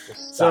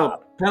 Just So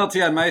stop.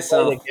 penalty on Play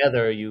myself.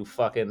 together, you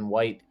fucking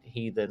white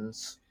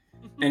heathens.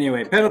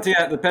 Anyway,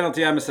 the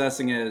penalty I'm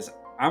assessing is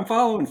I'm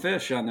following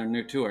Fish on their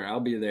new tour. I'll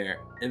be there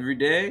every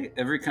day,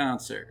 every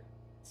concert.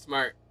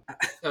 Smart.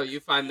 So you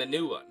find the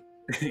new one.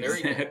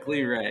 Very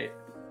Exactly right.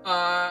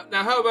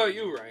 Now how about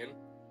you, Ryan?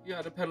 You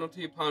had a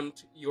penalty upon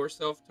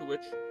yourself to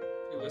which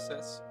to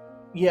assess?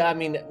 Yeah, I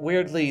mean,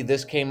 weirdly,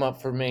 this came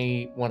up for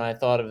me when I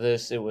thought of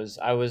this.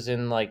 I was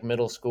in like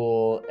middle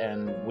school,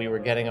 and we were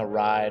getting a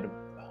ride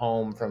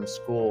home from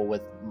school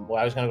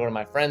I was going to go to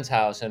my friend's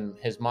house, and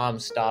his mom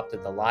stopped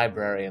at the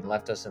library and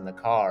left us in the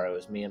car. It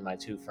was me and my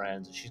two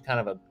friends. And she's kind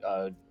of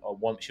a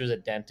woman. She was a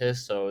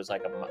dentist, so it was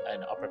like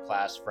an upper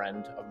class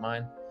friend of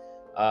mine.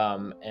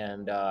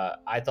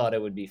 I thought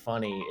it would be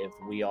funny if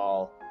we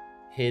all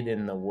hid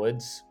in the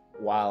woods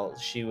while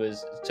she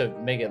was, to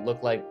make it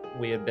look like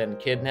we had been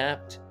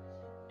kidnapped.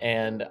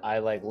 And I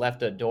like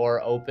left a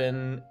door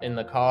open in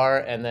the car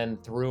and then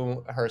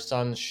threw her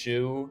son's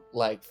shoe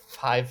like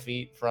 5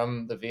 feet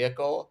from the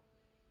vehicle.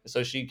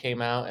 So she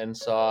came out and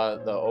saw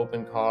the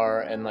open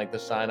car and like the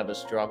sign of a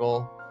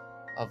struggle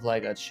of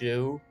like a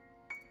shoe.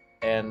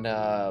 And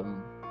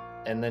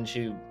then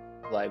she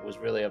like was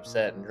really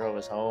upset and drove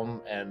us home.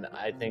 And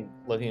I think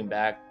looking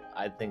back,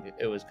 I think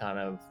it was kind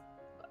of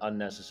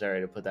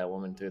unnecessary to put that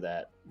woman through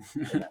that.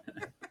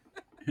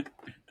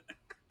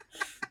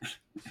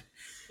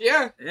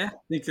 Yeah, I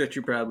think that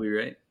you're probably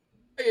right.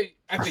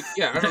 I think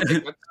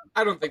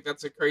I don't think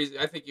that's a crazy.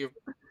 I think you're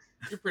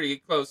pretty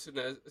close in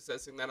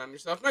assessing that on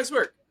yourself. Nice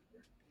work.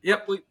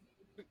 Yep.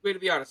 Way to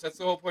be honest. That's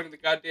the whole point of the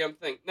goddamn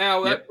thing.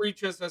 Now that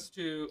reaches us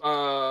to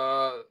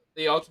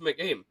the ultimate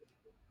game.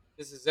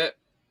 This is it.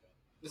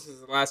 This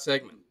is the last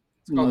segment.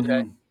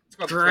 It's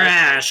called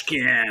Trash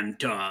Can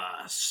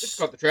Toss. It's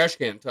called the Trash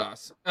Can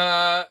Toss.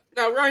 Now,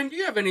 Ryan, do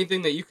you have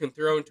anything that you can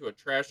throw into a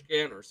trash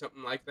can or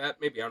something like that?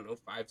 Maybe, I don't know,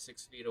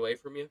 5-6 feet away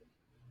from you?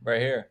 Right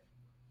here.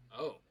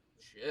 Oh,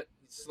 shit.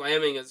 He's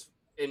slamming his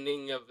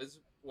ending of his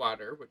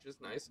water, which is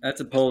nice. That's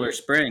a Polar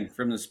Spring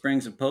from the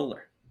Springs of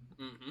Polar.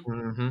 Mm-hmm.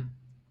 Mm-hmm.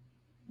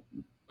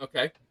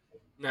 Okay.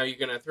 Now you're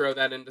going to throw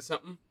that into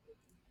something?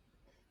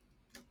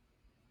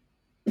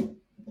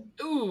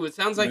 Ooh, it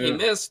sounds like he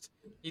missed.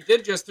 He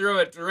did just throw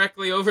it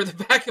directly over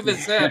the back of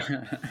his head.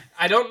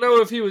 I don't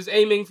know if he was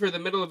aiming for the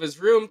middle of his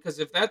room, because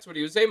if that's what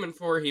he was aiming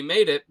for, he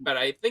made it. But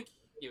I think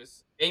he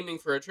was aiming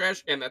for a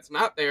trash can that's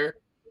not there.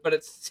 But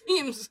it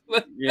seems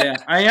like... Yeah,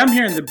 I am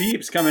hearing the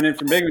beeps coming in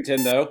from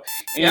Binghamton, though.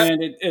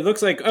 And it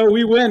looks like,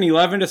 we win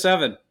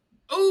 11-7.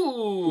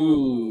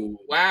 Ooh.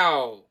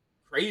 Wow.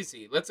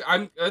 Crazy. Let's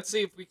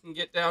see if we can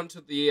get down to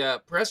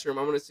the press room.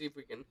 I want to see if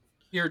we can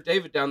hear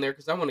David down there,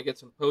 because I want to get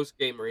some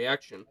post-game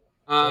reaction.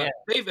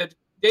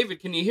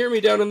 David, can you hear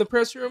me down in the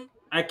press room?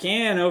 I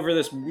can, over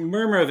this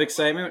murmur of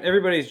excitement.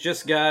 Everybody's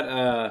just got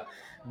a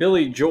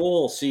Billy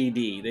Joel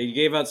CD. They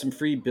gave out some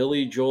free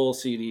Billy Joel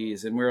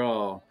CDs, and we're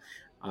all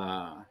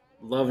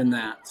loving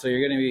that. So you're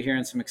going to be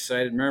hearing some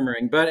excited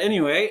murmuring. But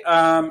anyway,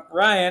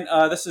 Ryan,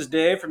 this is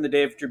Dave from the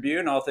Dave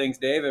Tribune, all things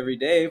Dave, every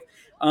Dave.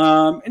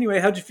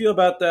 Anyway, how'd you feel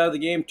about the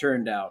game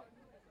turned out?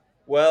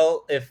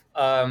 Well, if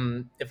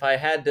I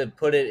had to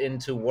put it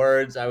into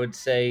words, I would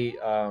say...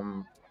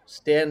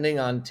 standing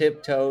on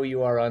tiptoe,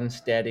 you are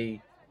unsteady.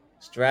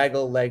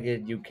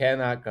 Straggle-legged, you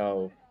cannot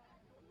go.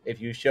 If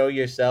you show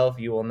yourself,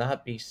 you will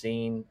not be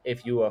seen.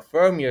 If you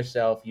affirm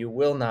yourself, you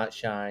will not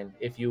shine.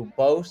 If you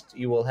boast,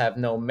 you will have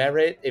no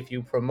merit. If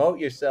you promote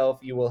yourself,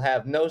 you will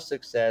have no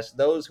success.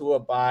 Those who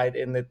abide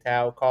in the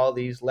Tao call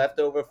these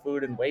leftover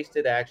food and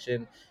wasted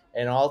action,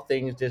 and all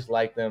things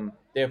dislike them.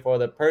 Therefore,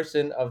 the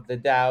person of the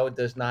Tao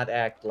does not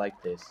act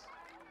like this.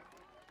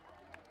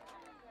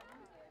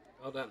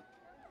 Well done.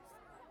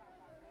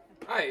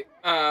 Hi,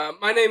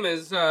 my name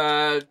is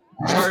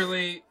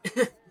Charlie.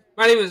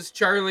 My name is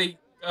Charlie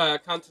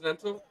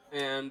Continental,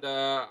 and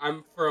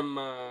I'm from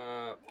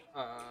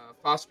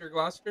Foster,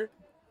 Gloucester.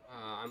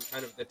 I'm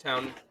kind of the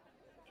town,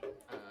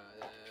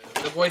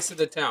 the voice of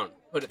the town.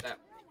 Put it that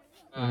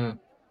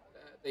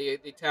way.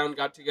 The town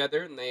got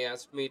together and they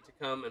asked me to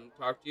come and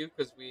talk to you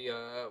because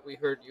we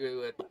heard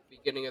you at the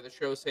beginning of the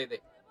show say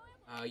that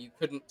you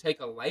couldn't take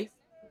a life,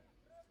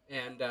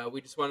 and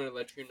we just wanted to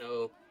let you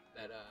know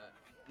that.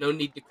 No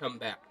need to come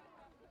back.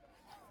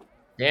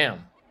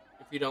 Damn.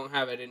 If you don't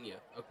have it in you,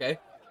 okay?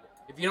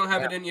 If you don't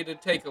have it in you to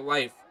take a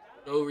life,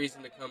 no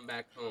reason to come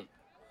back home.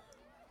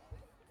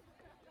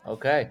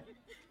 Okay,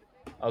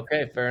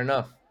 fair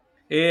enough.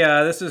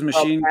 Yeah, this is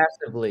Machine.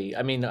 Passively.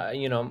 I mean,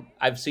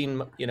 I've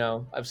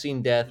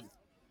seen death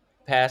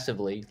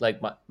passively. Like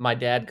my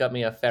dad got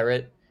me a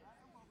ferret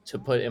to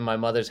put in my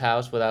mother's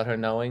house without her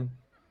knowing.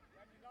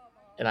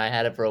 And I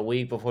had it for a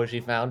week before she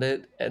found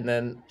it, and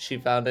then she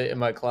found it in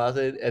my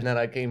closet, and then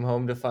I came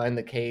home to find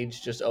the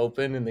cage just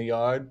open in the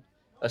yard,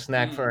 a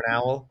snack for an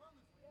owl.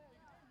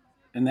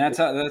 And that's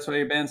why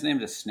your band's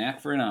named is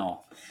Snack for an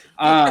Owl.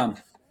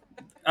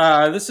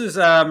 This is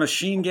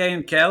Machine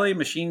Gun Kelly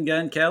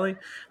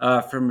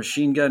from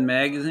Machine Gun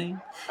Magazine,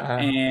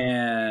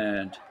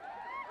 and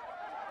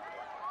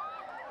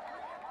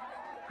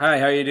Hi,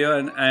 how you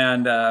doing?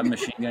 And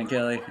Machine Gun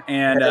Kelly.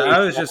 And I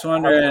was just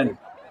wondering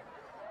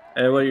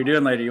what you're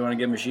doing later. You want to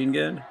get machine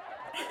gunned?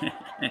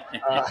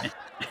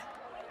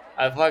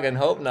 I fucking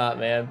hope not,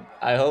 man.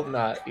 I hope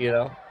not.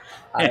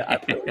 I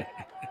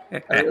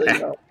really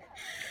don't.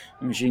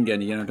 Machine gun.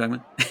 You know what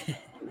I'm talking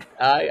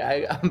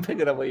about? I'm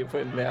picking up what you're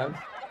putting down.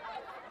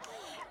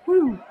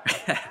 Woo.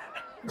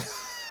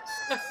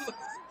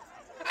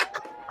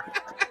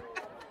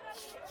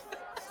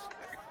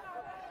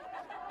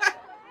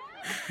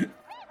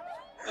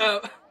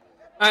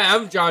 Hi,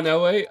 I'm John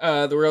Elway,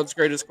 the world's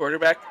greatest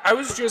quarterback. I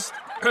was just,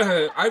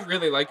 I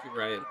really like you,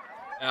 Ryan.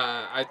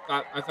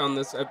 I found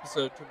this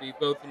episode to be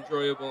both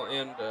enjoyable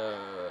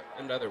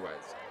and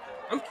otherwise.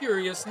 I'm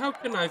curious, how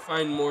can I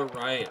find more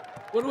Ryan?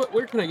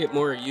 Where can I get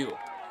more of you?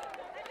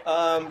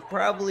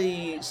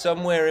 Probably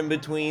somewhere in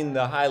between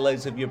the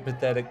highlights of your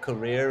pathetic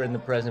career and the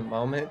present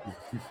moment.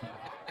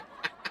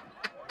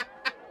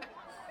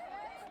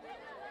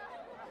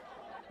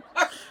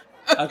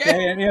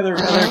 Okay. Any other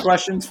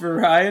questions for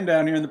Ryan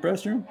down here in the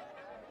press room?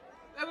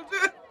 That'll do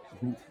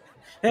it.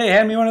 Hey,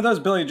 hand me one of those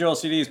Billy Joel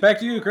CDs. Back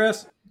to you,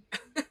 Chris.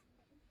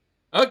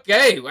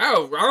 Okay.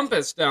 Wow,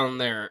 Rompus down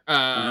there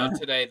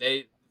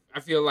today. I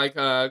feel like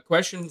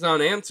questions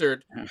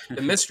unanswered.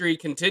 The mystery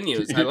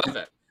continues. I love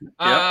it.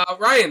 Yep.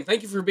 Ryan,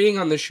 thank you for being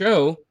on the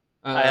show.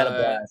 I had a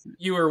blast.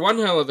 You were one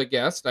hell of a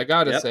guest, I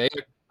gotta say.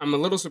 I'm a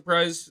little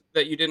surprised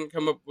that you didn't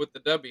come up with the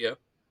W.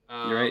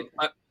 You're right.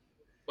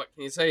 What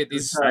can you say?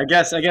 These I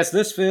guess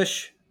this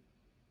fish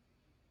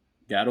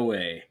got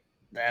away.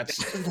 That's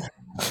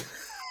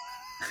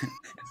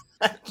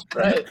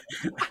right.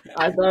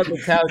 I thought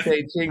the Tao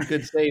Te Ching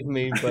could save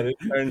me, but it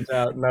turns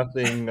out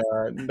nothing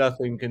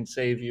can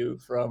save you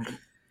from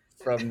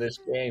this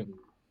game.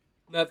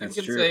 Nothing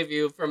can save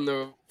you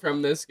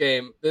from this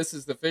game. This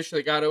is the fish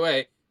that got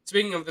away.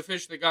 Speaking of the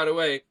fish that got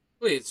away,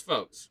 please,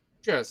 folks,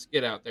 just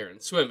get out there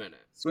and swim in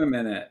it. Swim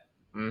in it.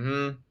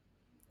 Mm-hmm.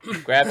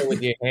 Grab it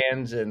with your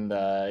hands and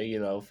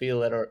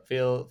feel it or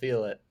feel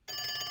it.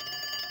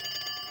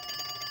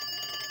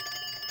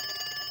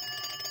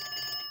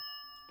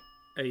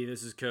 Hey,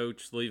 this is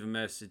Coach. Leave a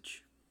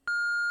message.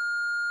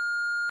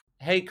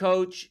 Hey,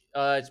 Coach.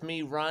 It's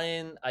me,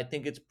 Ryan. I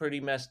think it's pretty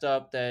messed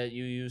up that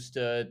you used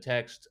to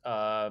text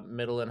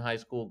middle and high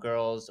school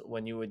girls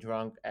when you were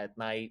drunk at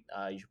night.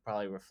 You should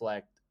probably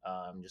reflect.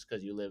 Just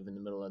because you live in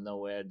the middle of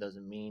nowhere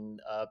doesn't mean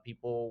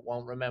people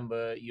won't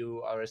remember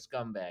you are a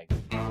scumbag.